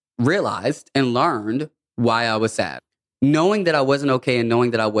first realized and learned why I was sad. Knowing that I wasn't okay and knowing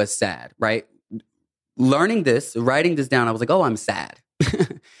that I was sad, right? Learning this, writing this down, I was like, oh, I'm sad.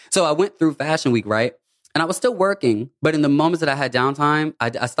 So I went through Fashion Week, right? And I was still working, but in the moments that I had downtime,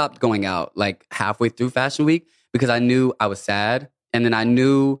 I stopped going out like halfway through Fashion Week because I knew I was sad. And then I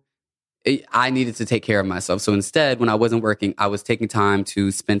knew I needed to take care of myself. So instead, when I wasn't working, I was taking time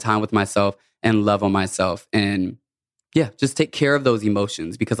to spend time with myself and love on myself. And yeah, just take care of those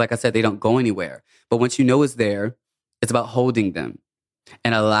emotions because like I said, they don't go anywhere. But once you know it's there, it's about holding them.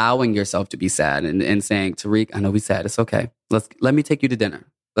 and allowing yourself to be sad and saying, Tariq, I know we're sad. It's okay. Let me take you to dinner.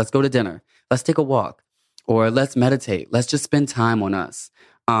 Let's go to dinner. Let's take a walk, or let's meditate. Let's just spend time on us.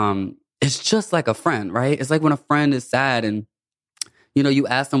 It's just like a friend, right? It's like when a friend is sad and, you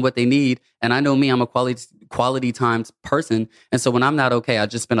ask them what they need. And I know me, I'm a quality time person. And so when I'm not okay, I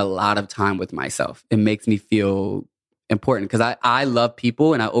just spend a lot of time with myself. It makes me feel important because I love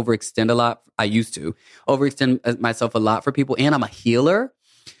people and I overextend a lot. I used to overextend myself a lot for people, and I'm a healer.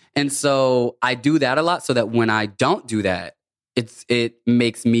 And so I do that a lot so that when I don't do that, it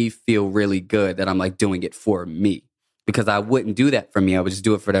makes me feel really good that I'm like doing it for me, because I wouldn't do that for me. I would just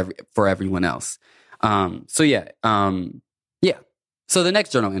do it for everyone else. So the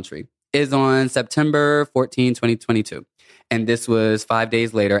next journal entry is on September 14, 2022. And this was 5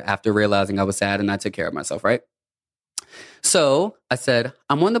 days later after realizing I was sad and I took care of myself, right? So I said,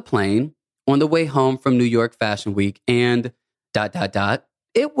 I'm on the plane on the way home from New York Fashion Week and ...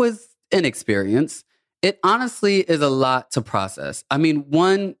 It was an experience. It honestly is a lot to process. I mean,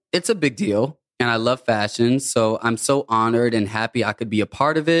 one, it's a big deal and I love fashion. So I'm so honored and happy I could be a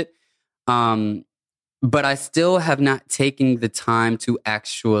part of it. But I still have not taken the time to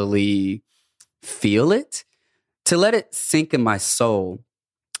actually feel it, to let it sink in my soul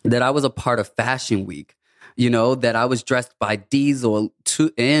that I was a part of Fashion Week, that I was dressed by Diesel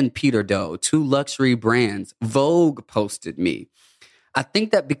and Peter Doe, two luxury brands. Vogue posted me. I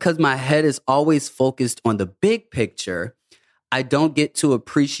think that because my head is always focused on the big picture, I don't get to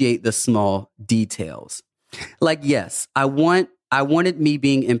appreciate the small details. Like, yes, I wanted me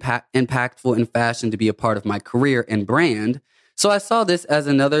being impactful in fashion to be a part of my career and brand. So I saw this as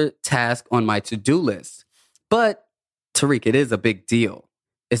another task on my to-do list. But Tariq, it is a big deal.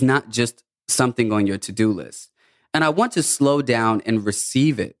 It's not just something on your to-do list. And I want to slow down and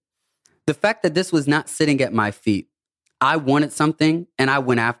receive it. The fact that this was not sitting at my feet. I wanted something and I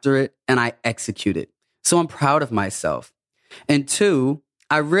went after it and I executed. So I'm proud of myself. And two,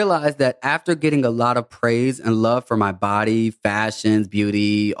 I realized that after getting a lot of praise and love for my body, fashions,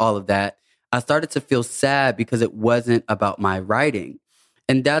 beauty, all of that, I started to feel sad because it wasn't about my writing.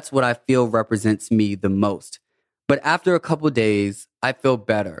 And that's what I feel represents me the most. But after a couple of days, I feel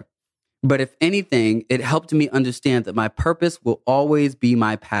better. But if anything, it helped me understand that my purpose will always be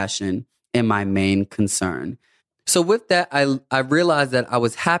my passion and my main concern. So with that, I realized that I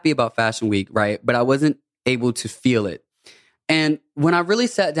was happy about Fashion Week, right? But I wasn't able to feel it. And when I really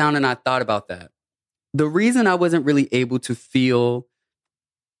sat down and I thought about that, the reason I wasn't really able to feel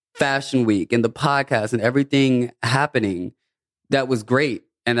Fashion Week and the podcast and everything happening that was great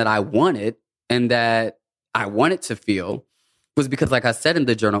and that I wanted to feel was because, like I said in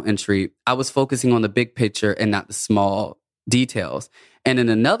the journal entry, I was focusing on the big picture and not the small details. And in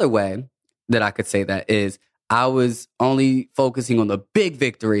another way that I could say that is I was only focusing on the big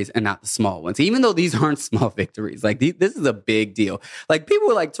victories and not the small ones, even though these aren't small victories. Like, this is a big deal. Like, people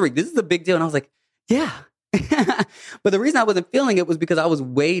were like, Tariq, this is a big deal. And I was like, yeah. But the reason I wasn't feeling it was because I was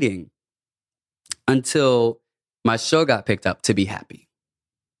waiting until my show got picked up to be happy.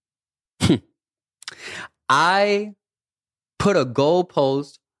 I put a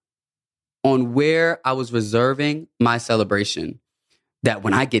goalpost on where I was reserving my celebration, that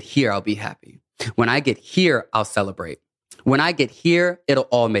when I get here, I'll be happy. When I get here, I'll celebrate. When I get here, it'll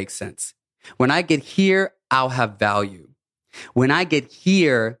all make sense. When I get here, I'll have value. When I get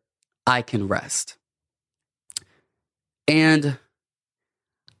here, I can rest. And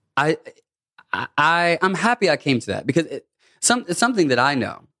I'm happy I came to that because it's something that I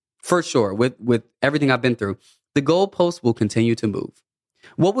know for sure with everything I've been through. The goalpost will continue to move.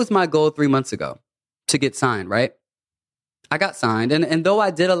 What was my goal 3 months ago? To get signed, right? I got signed. And though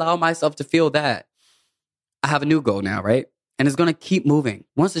I did allow myself to feel that, I have a new goal now, right? And it's going to keep moving.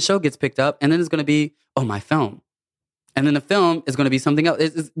 Once the show gets picked up, and then it's going to be, my film. And then the film is going to be something else.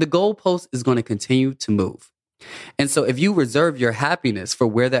 The goalpost is going to continue to move. And so if you reserve your happiness for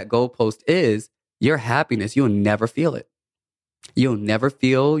where that goalpost is, your happiness, you'll never feel it. You'll never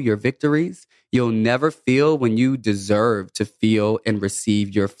feel your victories. You'll never feel when you deserve to feel and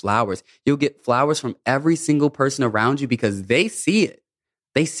receive your flowers. You'll get flowers from every single person around you because they see it.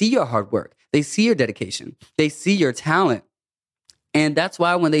 They see your hard work. They see your dedication. They see your talent. And that's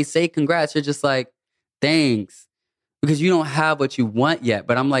why when they say congrats, you're just like, thanks. Because you don't have what you want yet.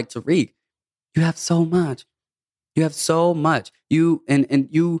 But I'm like, Tariq, you have so much. You have so much. You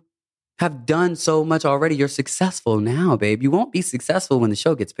have done so much already. You're successful now, babe. You won't be successful when the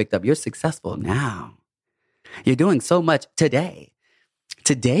show gets picked up. You're successful now. You're doing so much today.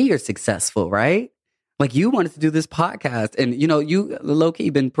 Today you're successful, right? Like, you wanted to do this podcast and, you low-key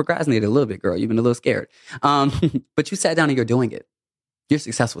been procrastinating a little bit, girl. You've been a little scared. But you sat down and you're doing it. You're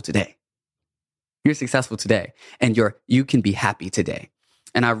successful today. You're successful today. And you can be happy today.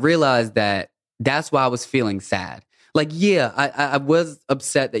 And I realized that that's why I was feeling sad. Like, yeah, I was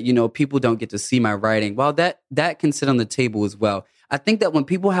upset that, people don't get to see my writing. Well, that can sit on the table as well. I think that when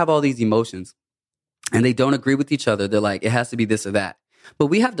people have all these emotions and they don't agree with each other, they're like, it has to be this or that. But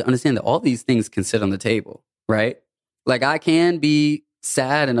we have to understand that all these things can sit on the table, right? Like, I can be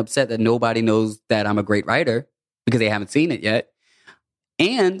sad and upset that nobody knows that I'm a great writer because they haven't seen it yet.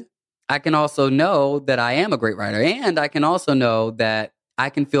 And I can also know that I am a great writer. And I can also know that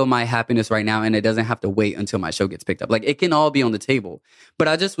I can feel my happiness right now and it doesn't have to wait until my show gets picked up. Like, it can all be on the table. But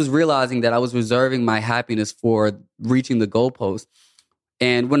I just was realizing that I was reserving my happiness for reaching the goalpost.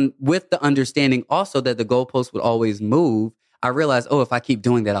 And with the understanding also that the goalpost would always move, I realized, if I keep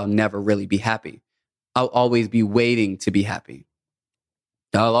doing that, I'll never really be happy. I'll always be waiting to be happy.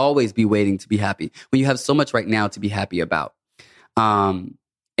 I'll always be waiting to be happy when you have so much right now to be happy about.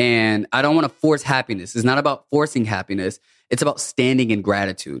 And I don't want to force happiness. It's not about forcing happiness. It's about standing in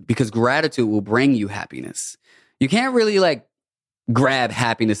gratitude, because gratitude will bring you happiness. You can't really grab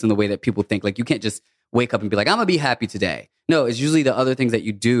happiness in the way that people think. Like, you can't just wake up and be like, I'm going to be happy today. No, it's usually the other things that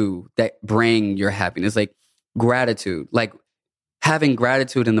you do that bring your happiness, like gratitude, like having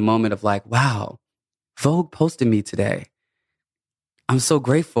gratitude in the moment of like, wow, Vogue posted me today. I'm so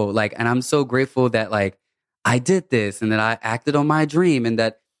grateful. And I'm so grateful that I did this and that I acted on my dream and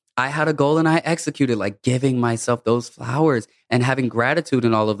that I had a goal and I executed, giving myself those flowers and having gratitude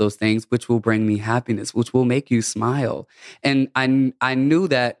in all of those things, which will bring me happiness, which will make you smile. And I knew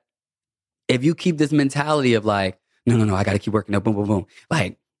that if you keep this mentality of no, I got to keep working up, boom, boom,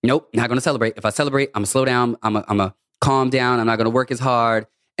 boom. Nope, not going to celebrate. If I celebrate, I'm going to slow down. I'm going to calm down. I'm not going to work as hard.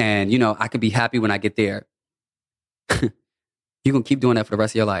 And, I can be happy when I get there. You're going to keep doing that for the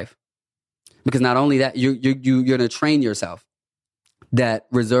rest of your life. Because not only that, you're going to train yourself that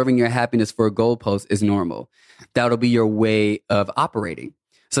reserving your happiness for a goalpost is normal. That'll be your way of operating.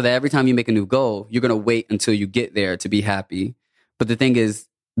 So that every time you make a new goal, you're going to wait until you get there to be happy. But the thing is,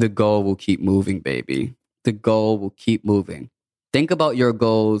 the goal will keep moving, baby. The goal will keep moving. Think about your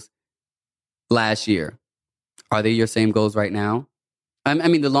goals last year. Are they your same goals right now? I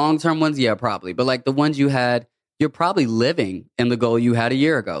mean, the long-term ones, yeah, probably. But the ones you had, you're probably living in the goal you had a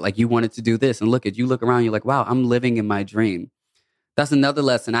year ago. You wanted to do this. And you look around, you're like, wow, I'm living in my dream. That's another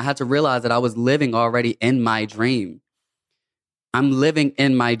lesson. I had to realize that I was living already in my dream. I'm living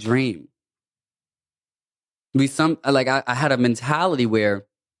in my dream. I had a mentality where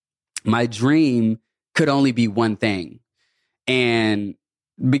my dream could only be one thing. And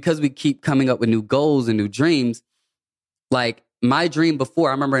because we keep coming up with new goals and new dreams, my dream before,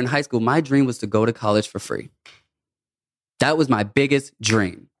 I remember in high school, my dream was to go to college for free. That was my biggest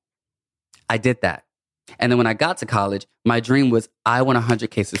dream. I did that. And then when I got to college, my dream was I want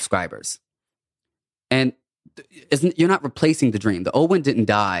 100K subscribers. And you're not replacing the dream. The old one didn't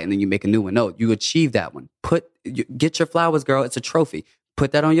die and then you make a new one. No, you achieve that one. Get your flowers, girl. It's a trophy.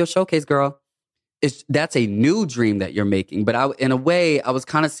 Put that on your showcase, girl. That's a new dream that you're making. But in a way, I was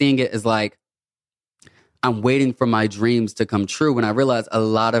kind of seeing it as I'm waiting for my dreams to come true. When I realized a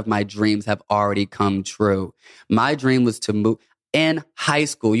lot of my dreams have already come true. My dream was to move in high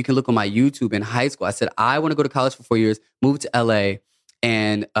school. You can look on my YouTube in high school. I said, I want to go to college for 4 years, move to LA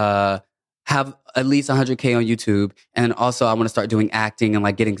and have at least 100K on YouTube. And also I want to start doing acting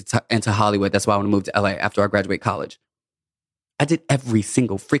and getting into Hollywood. That's why I want to move to LA after I graduate college. I did every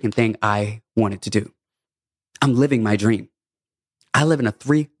single freaking thing I wanted to do. I'm living my dream. I live in a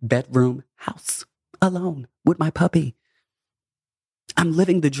 3-bedroom house alone with my puppy. I'm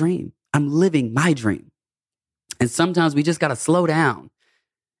living the dream. I'm living my dream. And sometimes we just got to slow down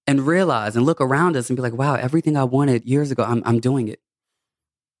and realize and look around us and be like, wow, everything I wanted years ago, I'm doing it.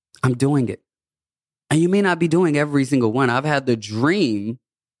 I'm doing it. And you may not be doing every single one. I've had the dream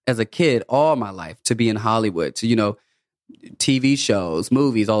as a kid all my life to be in Hollywood, to, TV shows,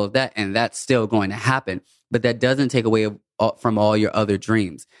 movies, all of that. And that's still going to happen. But that doesn't take away from all your other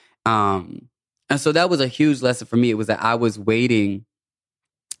dreams. And so that was a huge lesson for me. It was that I was waiting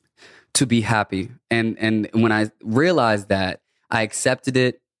to be happy. And when I realized that, I accepted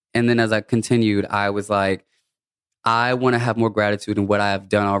it. And then as I continued, I was like, I want to have more gratitude in what I have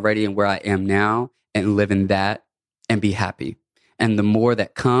done already and where I am now and live in that and be happy. And the more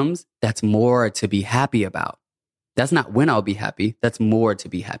that comes, that's more to be happy about. That's not when I'll be happy. That's more to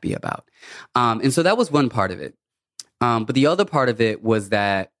be happy about. And so that was one part of it. But the other part of it was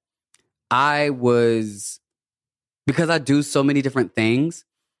that because I do so many different things,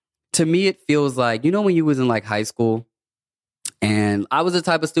 to me, it feels like, when you was in high school and I was the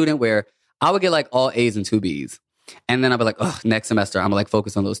type of student where I would get all A's and 2 B's. And then I'll be like, oh, next semester, I'm gonna like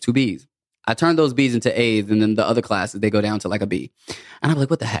focus on those 2 Bs. I turn those Bs into A's, and then the other classes, they go down to like a B. And I'm like,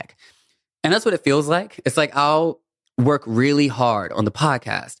 what the heck? And that's what it feels like. It's like I'll work really hard on the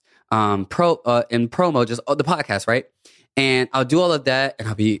podcast, in promo, just the podcast, right? And I'll do all of that, and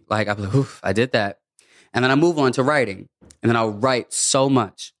I'll be like, oof, I did that. And then I move on to writing, and then I'll write so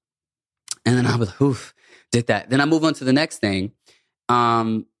much. And then I'll be like, oof, did that. Then I move on to the next thing.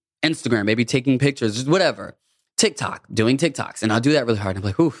 Instagram, maybe taking pictures, just whatever. TikTok, doing TikToks. And I'll do that really hard. I'm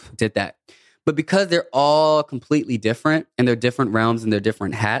like, oof, did that. But because they're all completely different and they're different realms and they're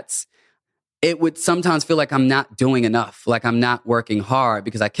different hats, it would sometimes feel like I'm not doing enough, like I'm not working hard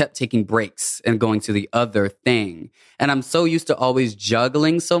because I kept taking breaks and going to the other thing. And I'm so used to always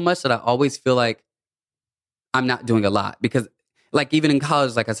juggling so much that I always feel like I'm not doing a lot. Because like even in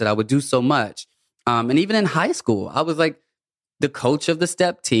college, like I said, I would do so much. And even in high school, I was like the coach of the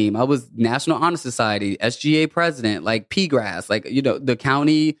STEP team. I was National Honor Society, SGA president, like PGRAS, like, the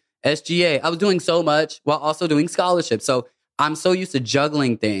county SGA. I was doing so much while also doing scholarships. So I'm so used to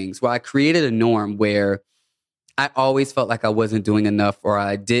juggling things where I created a norm where I always felt like I wasn't doing enough or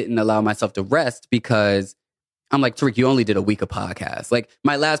I didn't allow myself to rest because I'm like, Tariq, you only did a week of podcasts. Like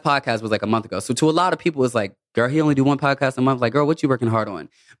my last podcast was like a month ago. So to a lot of people, it's like, girl, he only do one podcast a month. Like, girl, what you working hard on?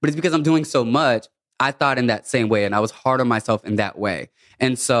 But it's because I'm doing so much. I thought in that same way and I was hard on myself in that way.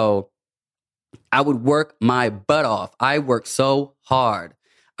 And so I would work my butt off. I work so hard.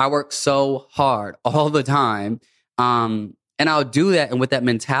 I work so hard all the time. And I would do that. And with that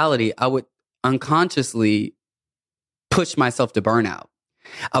mentality, I would unconsciously push myself to burnout.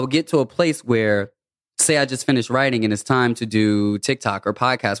 I would get to a place where, say I just finished writing and it's time to do TikTok or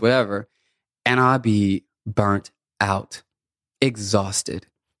podcast, whatever, and I'd be burnt out, exhausted.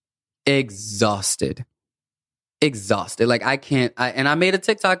 Like I can't, and I made a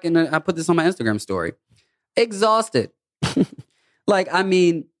TikTok and I put this on my Instagram story. Exhausted. Like, I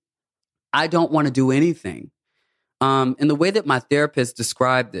mean, I don't want to do anything. And the way that my therapist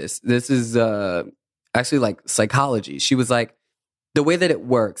described this is actually like psychology. She was like, the way that it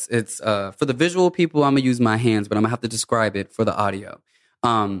works, it's for the visual people, I'm going to use my hands, but I'm going to have to describe it for the audio.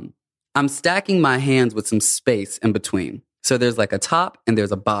 I'm stacking my hands with some space in between. So there's like a top and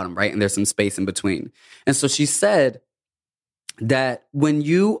there's a bottom, right? And there's some space in between. And so she said that when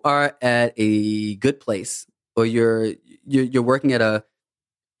you are at a good place or you're working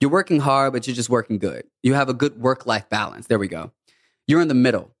you're working hard, but you're just working good. You have a good work-life balance. There we go. You're in the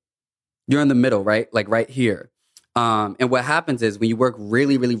middle. Right? Like right here. And what happens is when you work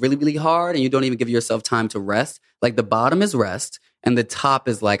really, really, really, really hard and you don't even give yourself time to rest, like the bottom is rest and the top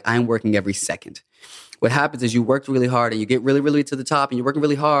is like, I'm working every second. What happens is you work really hard and you get really, really to the top and you're working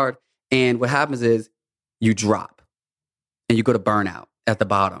really hard. And what happens is you drop and you go to burnout at the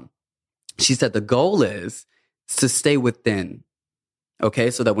bottom. She said the goal is to stay within. Okay,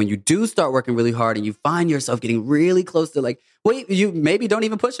 so that when you do start working really hard and you find yourself getting really close to like, wait, you maybe don't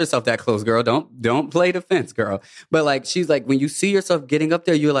even push yourself that close, girl. Don't play defense, girl. But like, she's like, when you see yourself getting up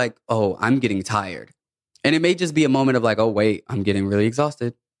there, you're like, oh, I'm getting tired. And it may just be a moment of like, oh, wait, I'm getting really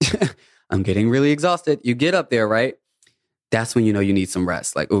exhausted. I'm getting really exhausted. You get up there, right? That's when you know you need some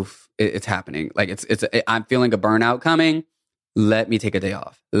rest. Like, oof, it's happening. Like I'm feeling a burnout coming. Let me take a day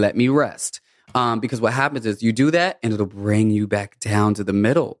off. Let me rest. Because what happens is you do that and it'll bring you back down to the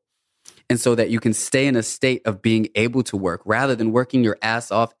middle. And so that you can stay in a state of being able to work rather than working your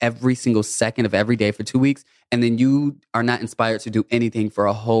ass off every single second of every day for 2 weeks. And then you are not inspired to do anything for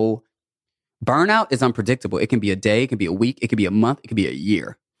a whole. Burnout is unpredictable. It can be a day, it can be a week, it can be a month, it can be a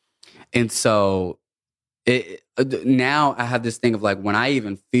year. And so now I have this thing of like, when I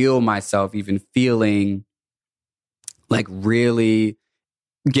even feel myself even feeling like really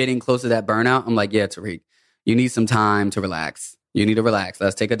getting close to that burnout, I'm like, yeah, Tariq, you need some time to relax. You need to relax.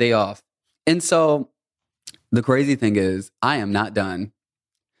 Let's take a day off. And so the crazy thing is I am not done.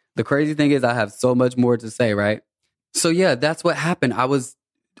 The crazy thing is I have so much more to say, right? So yeah, that's what happened. I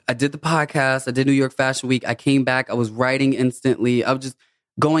did the podcast. I did New York Fashion Week. I came back. I was writing instantly. I was just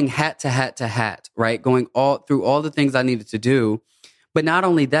going hat to hat to hat, right? Going all through all the things I needed to do. But not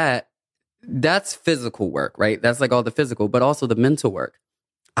only that, that's physical work, right? That's like all the physical, but also the mental work.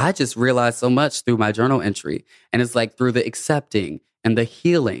 I just realized so much through my journal entry. And it's like through the accepting and the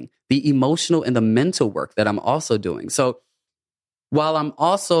healing, the emotional and the mental work that I'm also doing. So while I'm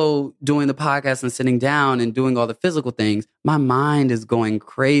also doing the podcast and sitting down and doing all the physical things, my mind is going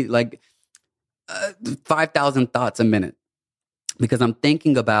crazy, like 5,000 thoughts a minute. Because I'm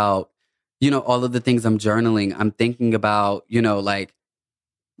thinking about, all of the things I'm journaling. I'm thinking about, like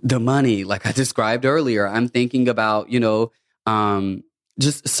the money, like I described earlier. I'm thinking about,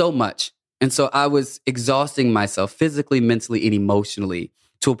 just so much. And so I was exhausting myself physically, mentally, and emotionally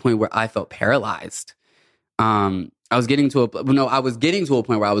to a point where I felt paralyzed. I was getting to a point where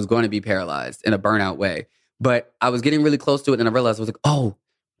I was going to be paralyzed in a burnout way. But I was getting really close to it, and I realized I was like, oh,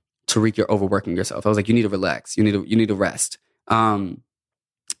 Tariq, you're overworking yourself. I was like, you need to relax. You need to rest. And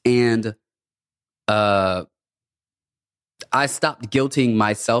I stopped guilting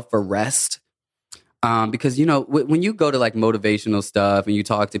myself for rest. Because, when you go to like motivational stuff and you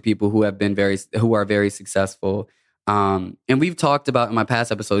talk to people who are very successful, and we've talked about in my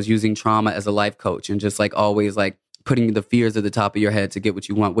past episodes using trauma as a life coach and just like always like putting the fears at the top of your head to get what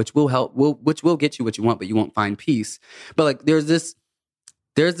you want, which will get you what you want, but you won't find peace. But like, there's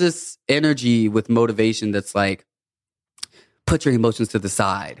this energy with motivation that's like, put your emotions to the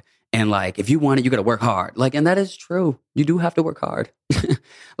side. And like, if you want it, you got to work hard. Like, and that is true. You do have to work hard.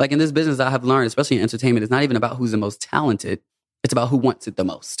 Like in this business, I have learned, especially in entertainment, it's not even about who's the most talented. It's about who wants it the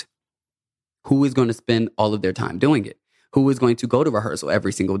most. Who is going to spend all of their time doing it? Who is going to go to rehearsal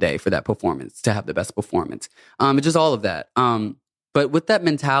every single day for that performance, to have the best performance? It's just all of that. But with that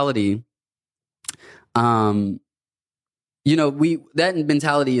mentality, that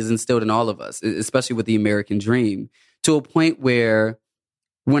mentality is instilled in all of us, especially with the American dream, to a point where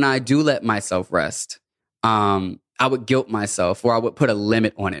when I do let myself rest, I would guilt myself, or I would put a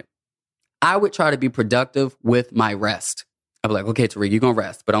limit on it. I would try to be productive with my rest. I'd be like, okay, Tariq, you're going to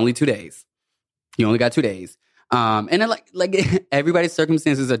rest, but only 2 days. You only got 2 days. And then like everybody's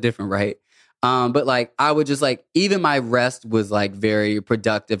circumstances are different, right? But like, I would just like, even my rest was like very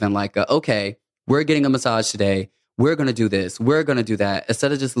productive and like, okay, we're getting a massage today. We're going to do this. We're going to do that.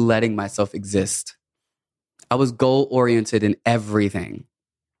 Instead of just letting myself exist. I was goal-oriented in everything.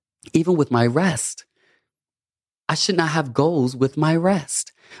 Even with my rest. I should not have goals with my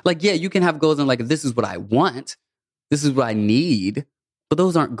rest. Like, yeah, you can have goals and like, this is what I want. This is what I need. But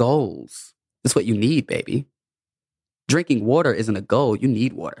those aren't goals. That's what you need, baby. Drinking water isn't a goal. You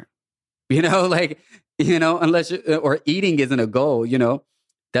need water. Unless or eating isn't a goal,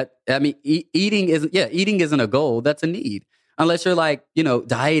 eating isn't a goal. That's a need. Unless you're like,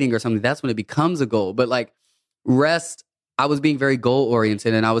 dieting or something, that's when it becomes a goal. But like rest, I was being very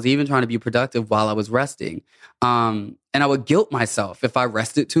goal-oriented, and I was even trying to be productive while I was resting. And I would guilt myself if I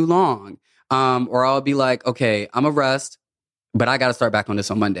rested too long. Or I would be like, okay, I'm a rest, but I got to start back on this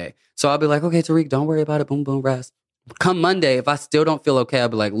on Monday. So I'll be like, okay, Tariq, don't worry about it. Boom, boom, rest. Come Monday, if I still don't feel okay, I'll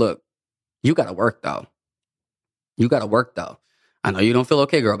be like, look, you got to work, though. You got to work, though. I know you don't feel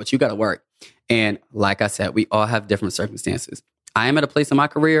okay, girl, but you got to work. And like I said, we all have different circumstances. I am at a place in my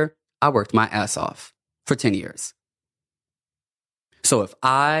career, I worked my ass off for 10 years. So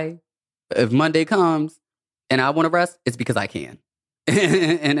if Monday comes and I want to rest, it's because I can.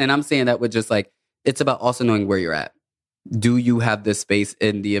 and I'm saying that with just like, it's about also knowing where you're at. Do you have the space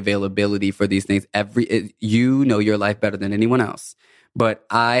and the availability for these things? You know your life better than anyone else. But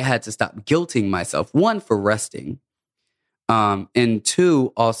I had to stop guilting myself, one, for resting, and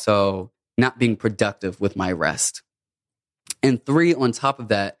two, also not being productive with my rest. And three, on top of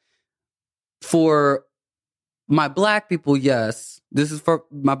that, for my Black people, yes, this is for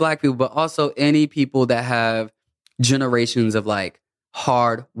my Black people, but also any people that have generations of like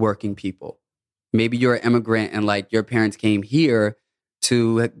hard working people. Maybe you're an immigrant and like your parents came here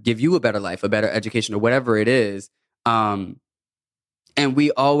to give you a better life, a better education, or whatever it is. And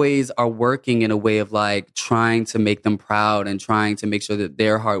we always are working in a way of like trying to make them proud and trying to make sure that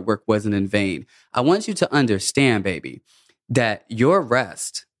their hard work wasn't in vain. I want you to understand, baby, that your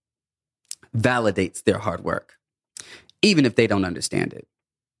rest validates their hard work, even if they don't understand it.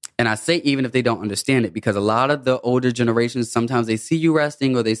 And I say even if they don't understand it, because a lot of the older generations, sometimes they see you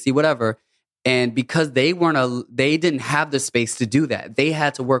resting or they see whatever. And because they didn't have the space to do that. They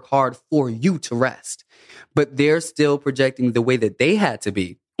had to work hard for you to rest. But they're still projecting the way that they had to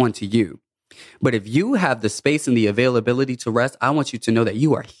be onto you. But if you have the space and the availability to rest, I want you to know that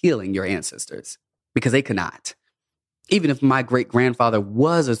you are healing your ancestors because they could not. Even if my great-grandfather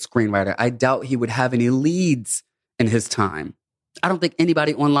was a screenwriter, I doubt he would have any leads in his time. I don't think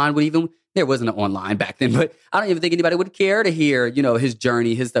anybody online would even, there wasn't an online back then, but I don't even think anybody would care to hear, his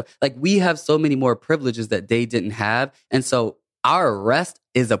journey, his stuff. Like, we have so many more privileges that they didn't have. And so our rest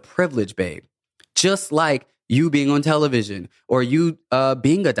is a privilege, babe. Just like you being on television or you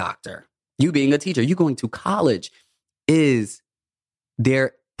being a doctor, you being a teacher, you going to college, is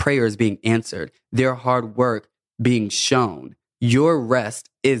their prayers being answered, their hard work being shown. Your rest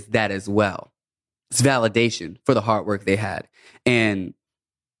is that as well. It's validation for the hard work they had. And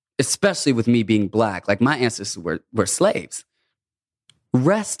especially with me being Black, like my ancestors were slaves.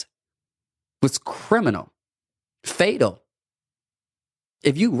 Rest was criminal, fatal.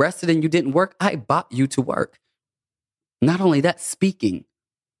 If you rested and you didn't work, I bought you to work. Not only that, speaking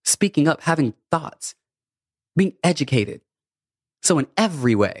up, having thoughts, being educated. So in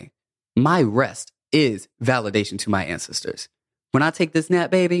every way, my rest is validation to my ancestors. When I take this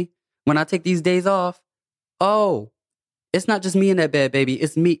nap, baby, when I take these days off, oh, it's not just me in that bed, baby.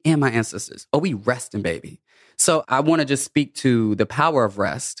 It's me and my ancestors. Oh, we resting, baby. So I want to just speak to the power of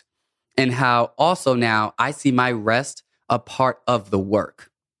rest and how also now I see my rest a part of the work.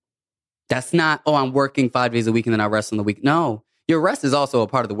 That's not, oh, I'm working 5 days a week and then I rest on the week. No, your rest is also a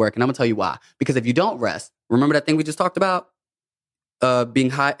part of the work. And I'm going to tell you why. Because if you don't rest, remember that thing we just talked about? Being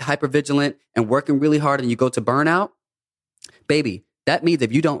hyper vigilant and working really hard and you go to burnout? Baby, that means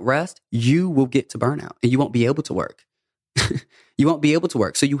if you don't rest, you will get to burnout and you won't be able to work. You won't be able to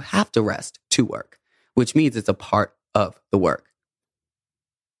work. So you have to rest to work, which means it's a part of the work.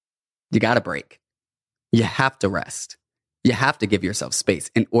 You got to break. You have to rest. You have to give yourself space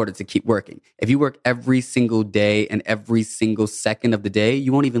in order to keep working. If you work every single day and every single second of the day,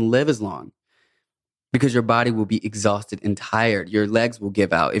 you won't even live as long because your body will be exhausted and tired. Your legs will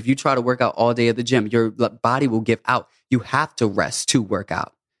give out. If you try to work out all day at the gym, your body will give out. You have to rest to work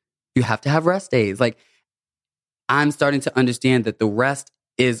out. You have to have rest days. Like, I'm starting to understand that the rest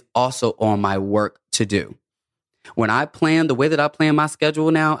is also on my work to do. When I plan, the way that I plan my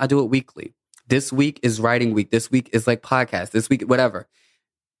schedule now, I do it weekly. This week is writing week. This week is like podcast. This week, whatever.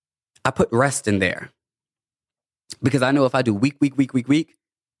 I put rest in there because I know if I do week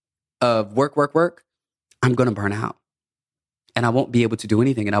of work, I'm going to burn out and I won't be able to do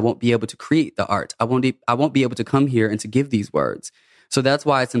anything and I won't be able to create the art. I won't be able to come here and to give these words. So that's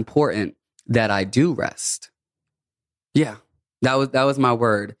why it's important that I do rest. Yeah, that was my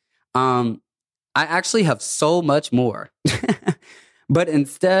word. I actually have so much more. But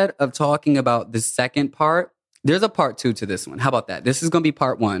instead of talking about the second part, there's a part 2 to this one. How about that? This is going to be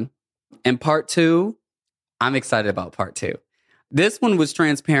part 1. And part 2, I'm excited about part 2. This one was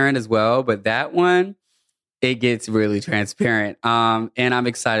transparent as well, but that one, it gets really transparent. And I'm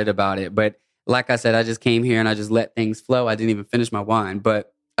excited about it. But like I said, I just came here and I just let things flow. I didn't even finish my wine,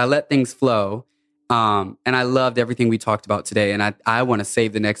 but I let things flow. And I loved everything we talked about today. And I want to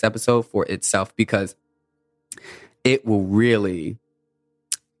save the next episode for itself because it will really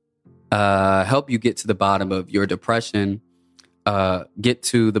help you get to the bottom of your depression, get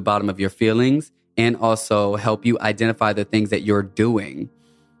to the bottom of your feelings, and also help you identify the things that you're doing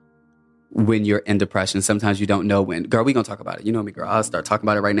when you're in depression. Sometimes you don't know when. Girl, we going to talk about it. You know me, girl. I'll start talking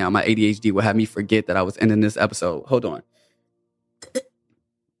about it right now. My ADHD will have me forget that I was ending this episode. Hold on.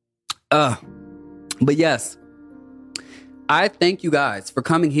 But yes, I thank you guys for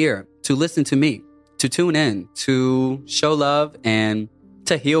coming here to listen to me, to tune in, to show love, and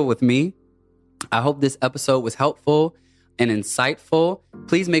to heal with me. I hope this episode was helpful and insightful.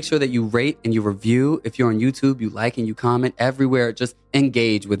 Please make sure that you rate and you review. If you're on YouTube, you like and you comment everywhere. Just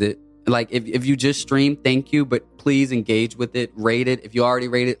engage with it. Like if you just stream, thank you, but please engage with it. Rate it. If you already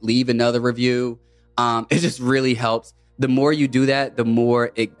rate it, leave another review. It just really helps. The more you do that, the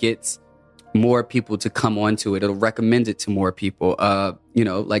more it gets more people to come onto it. It'll recommend it to more people.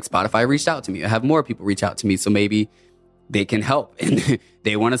 Like Spotify reached out to me. I have more people reach out to me. So maybe they can help and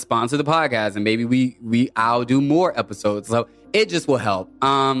they want to sponsor the podcast and maybe I'll do more episodes. So it just will help.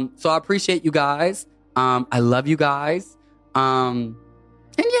 So I appreciate you guys. I love you guys. And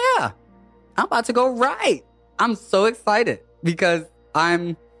yeah, I'm about to go write. I'm so excited because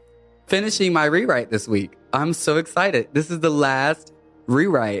I'm finishing my rewrite this week. I'm so excited. This is the last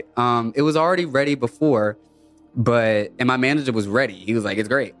rewrite. It was already ready before, and my manager was ready. He was like, it's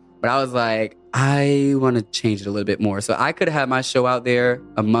great. But I was like, I want to change it a little bit more. So I could have had my show out there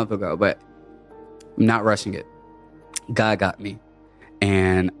a month ago, but I'm not rushing it. God got me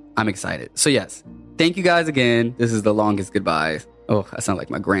and I'm excited. So yes, thank you guys again. This is the longest goodbye. Oh, I sound like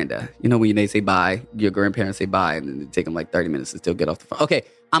my granddad. You know when they say bye, your grandparents say bye and then it take them like 30 minutes to still get off the phone. Okay,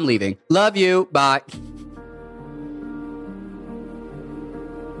 I'm leaving. Love you. Bye.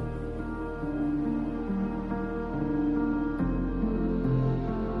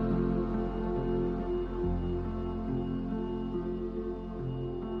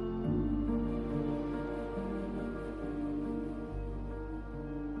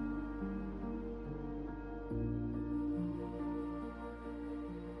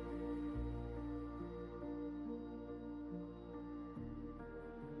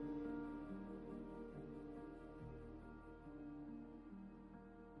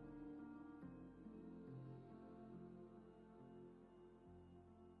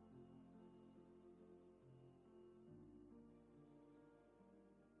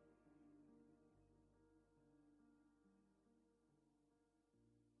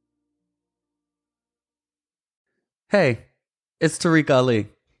 Hey, it's Tariq Ali.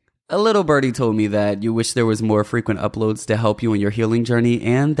 A little birdie told me that you wish there was more frequent uploads to help you in your healing journey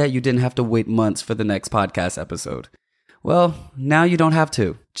and that you didn't have to wait months for the next podcast episode. Well, now you don't have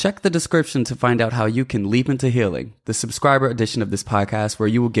to. Check the description to find out how you can leap into healing, the subscriber edition of this podcast where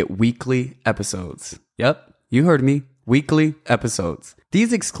you will get weekly episodes. Yep, you heard me. Weekly episodes.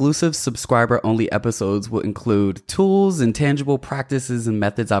 These exclusive subscriber-only episodes will include tools and tangible practices and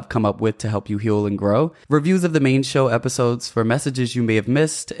methods I've come up with to help you heal and grow, reviews of the main show episodes for messages you may have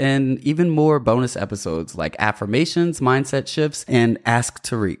missed, and even more bonus episodes like affirmations, mindset shifts, and Ask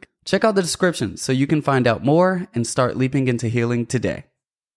Tariq. Check out the description so you can find out more and start leaping into healing today.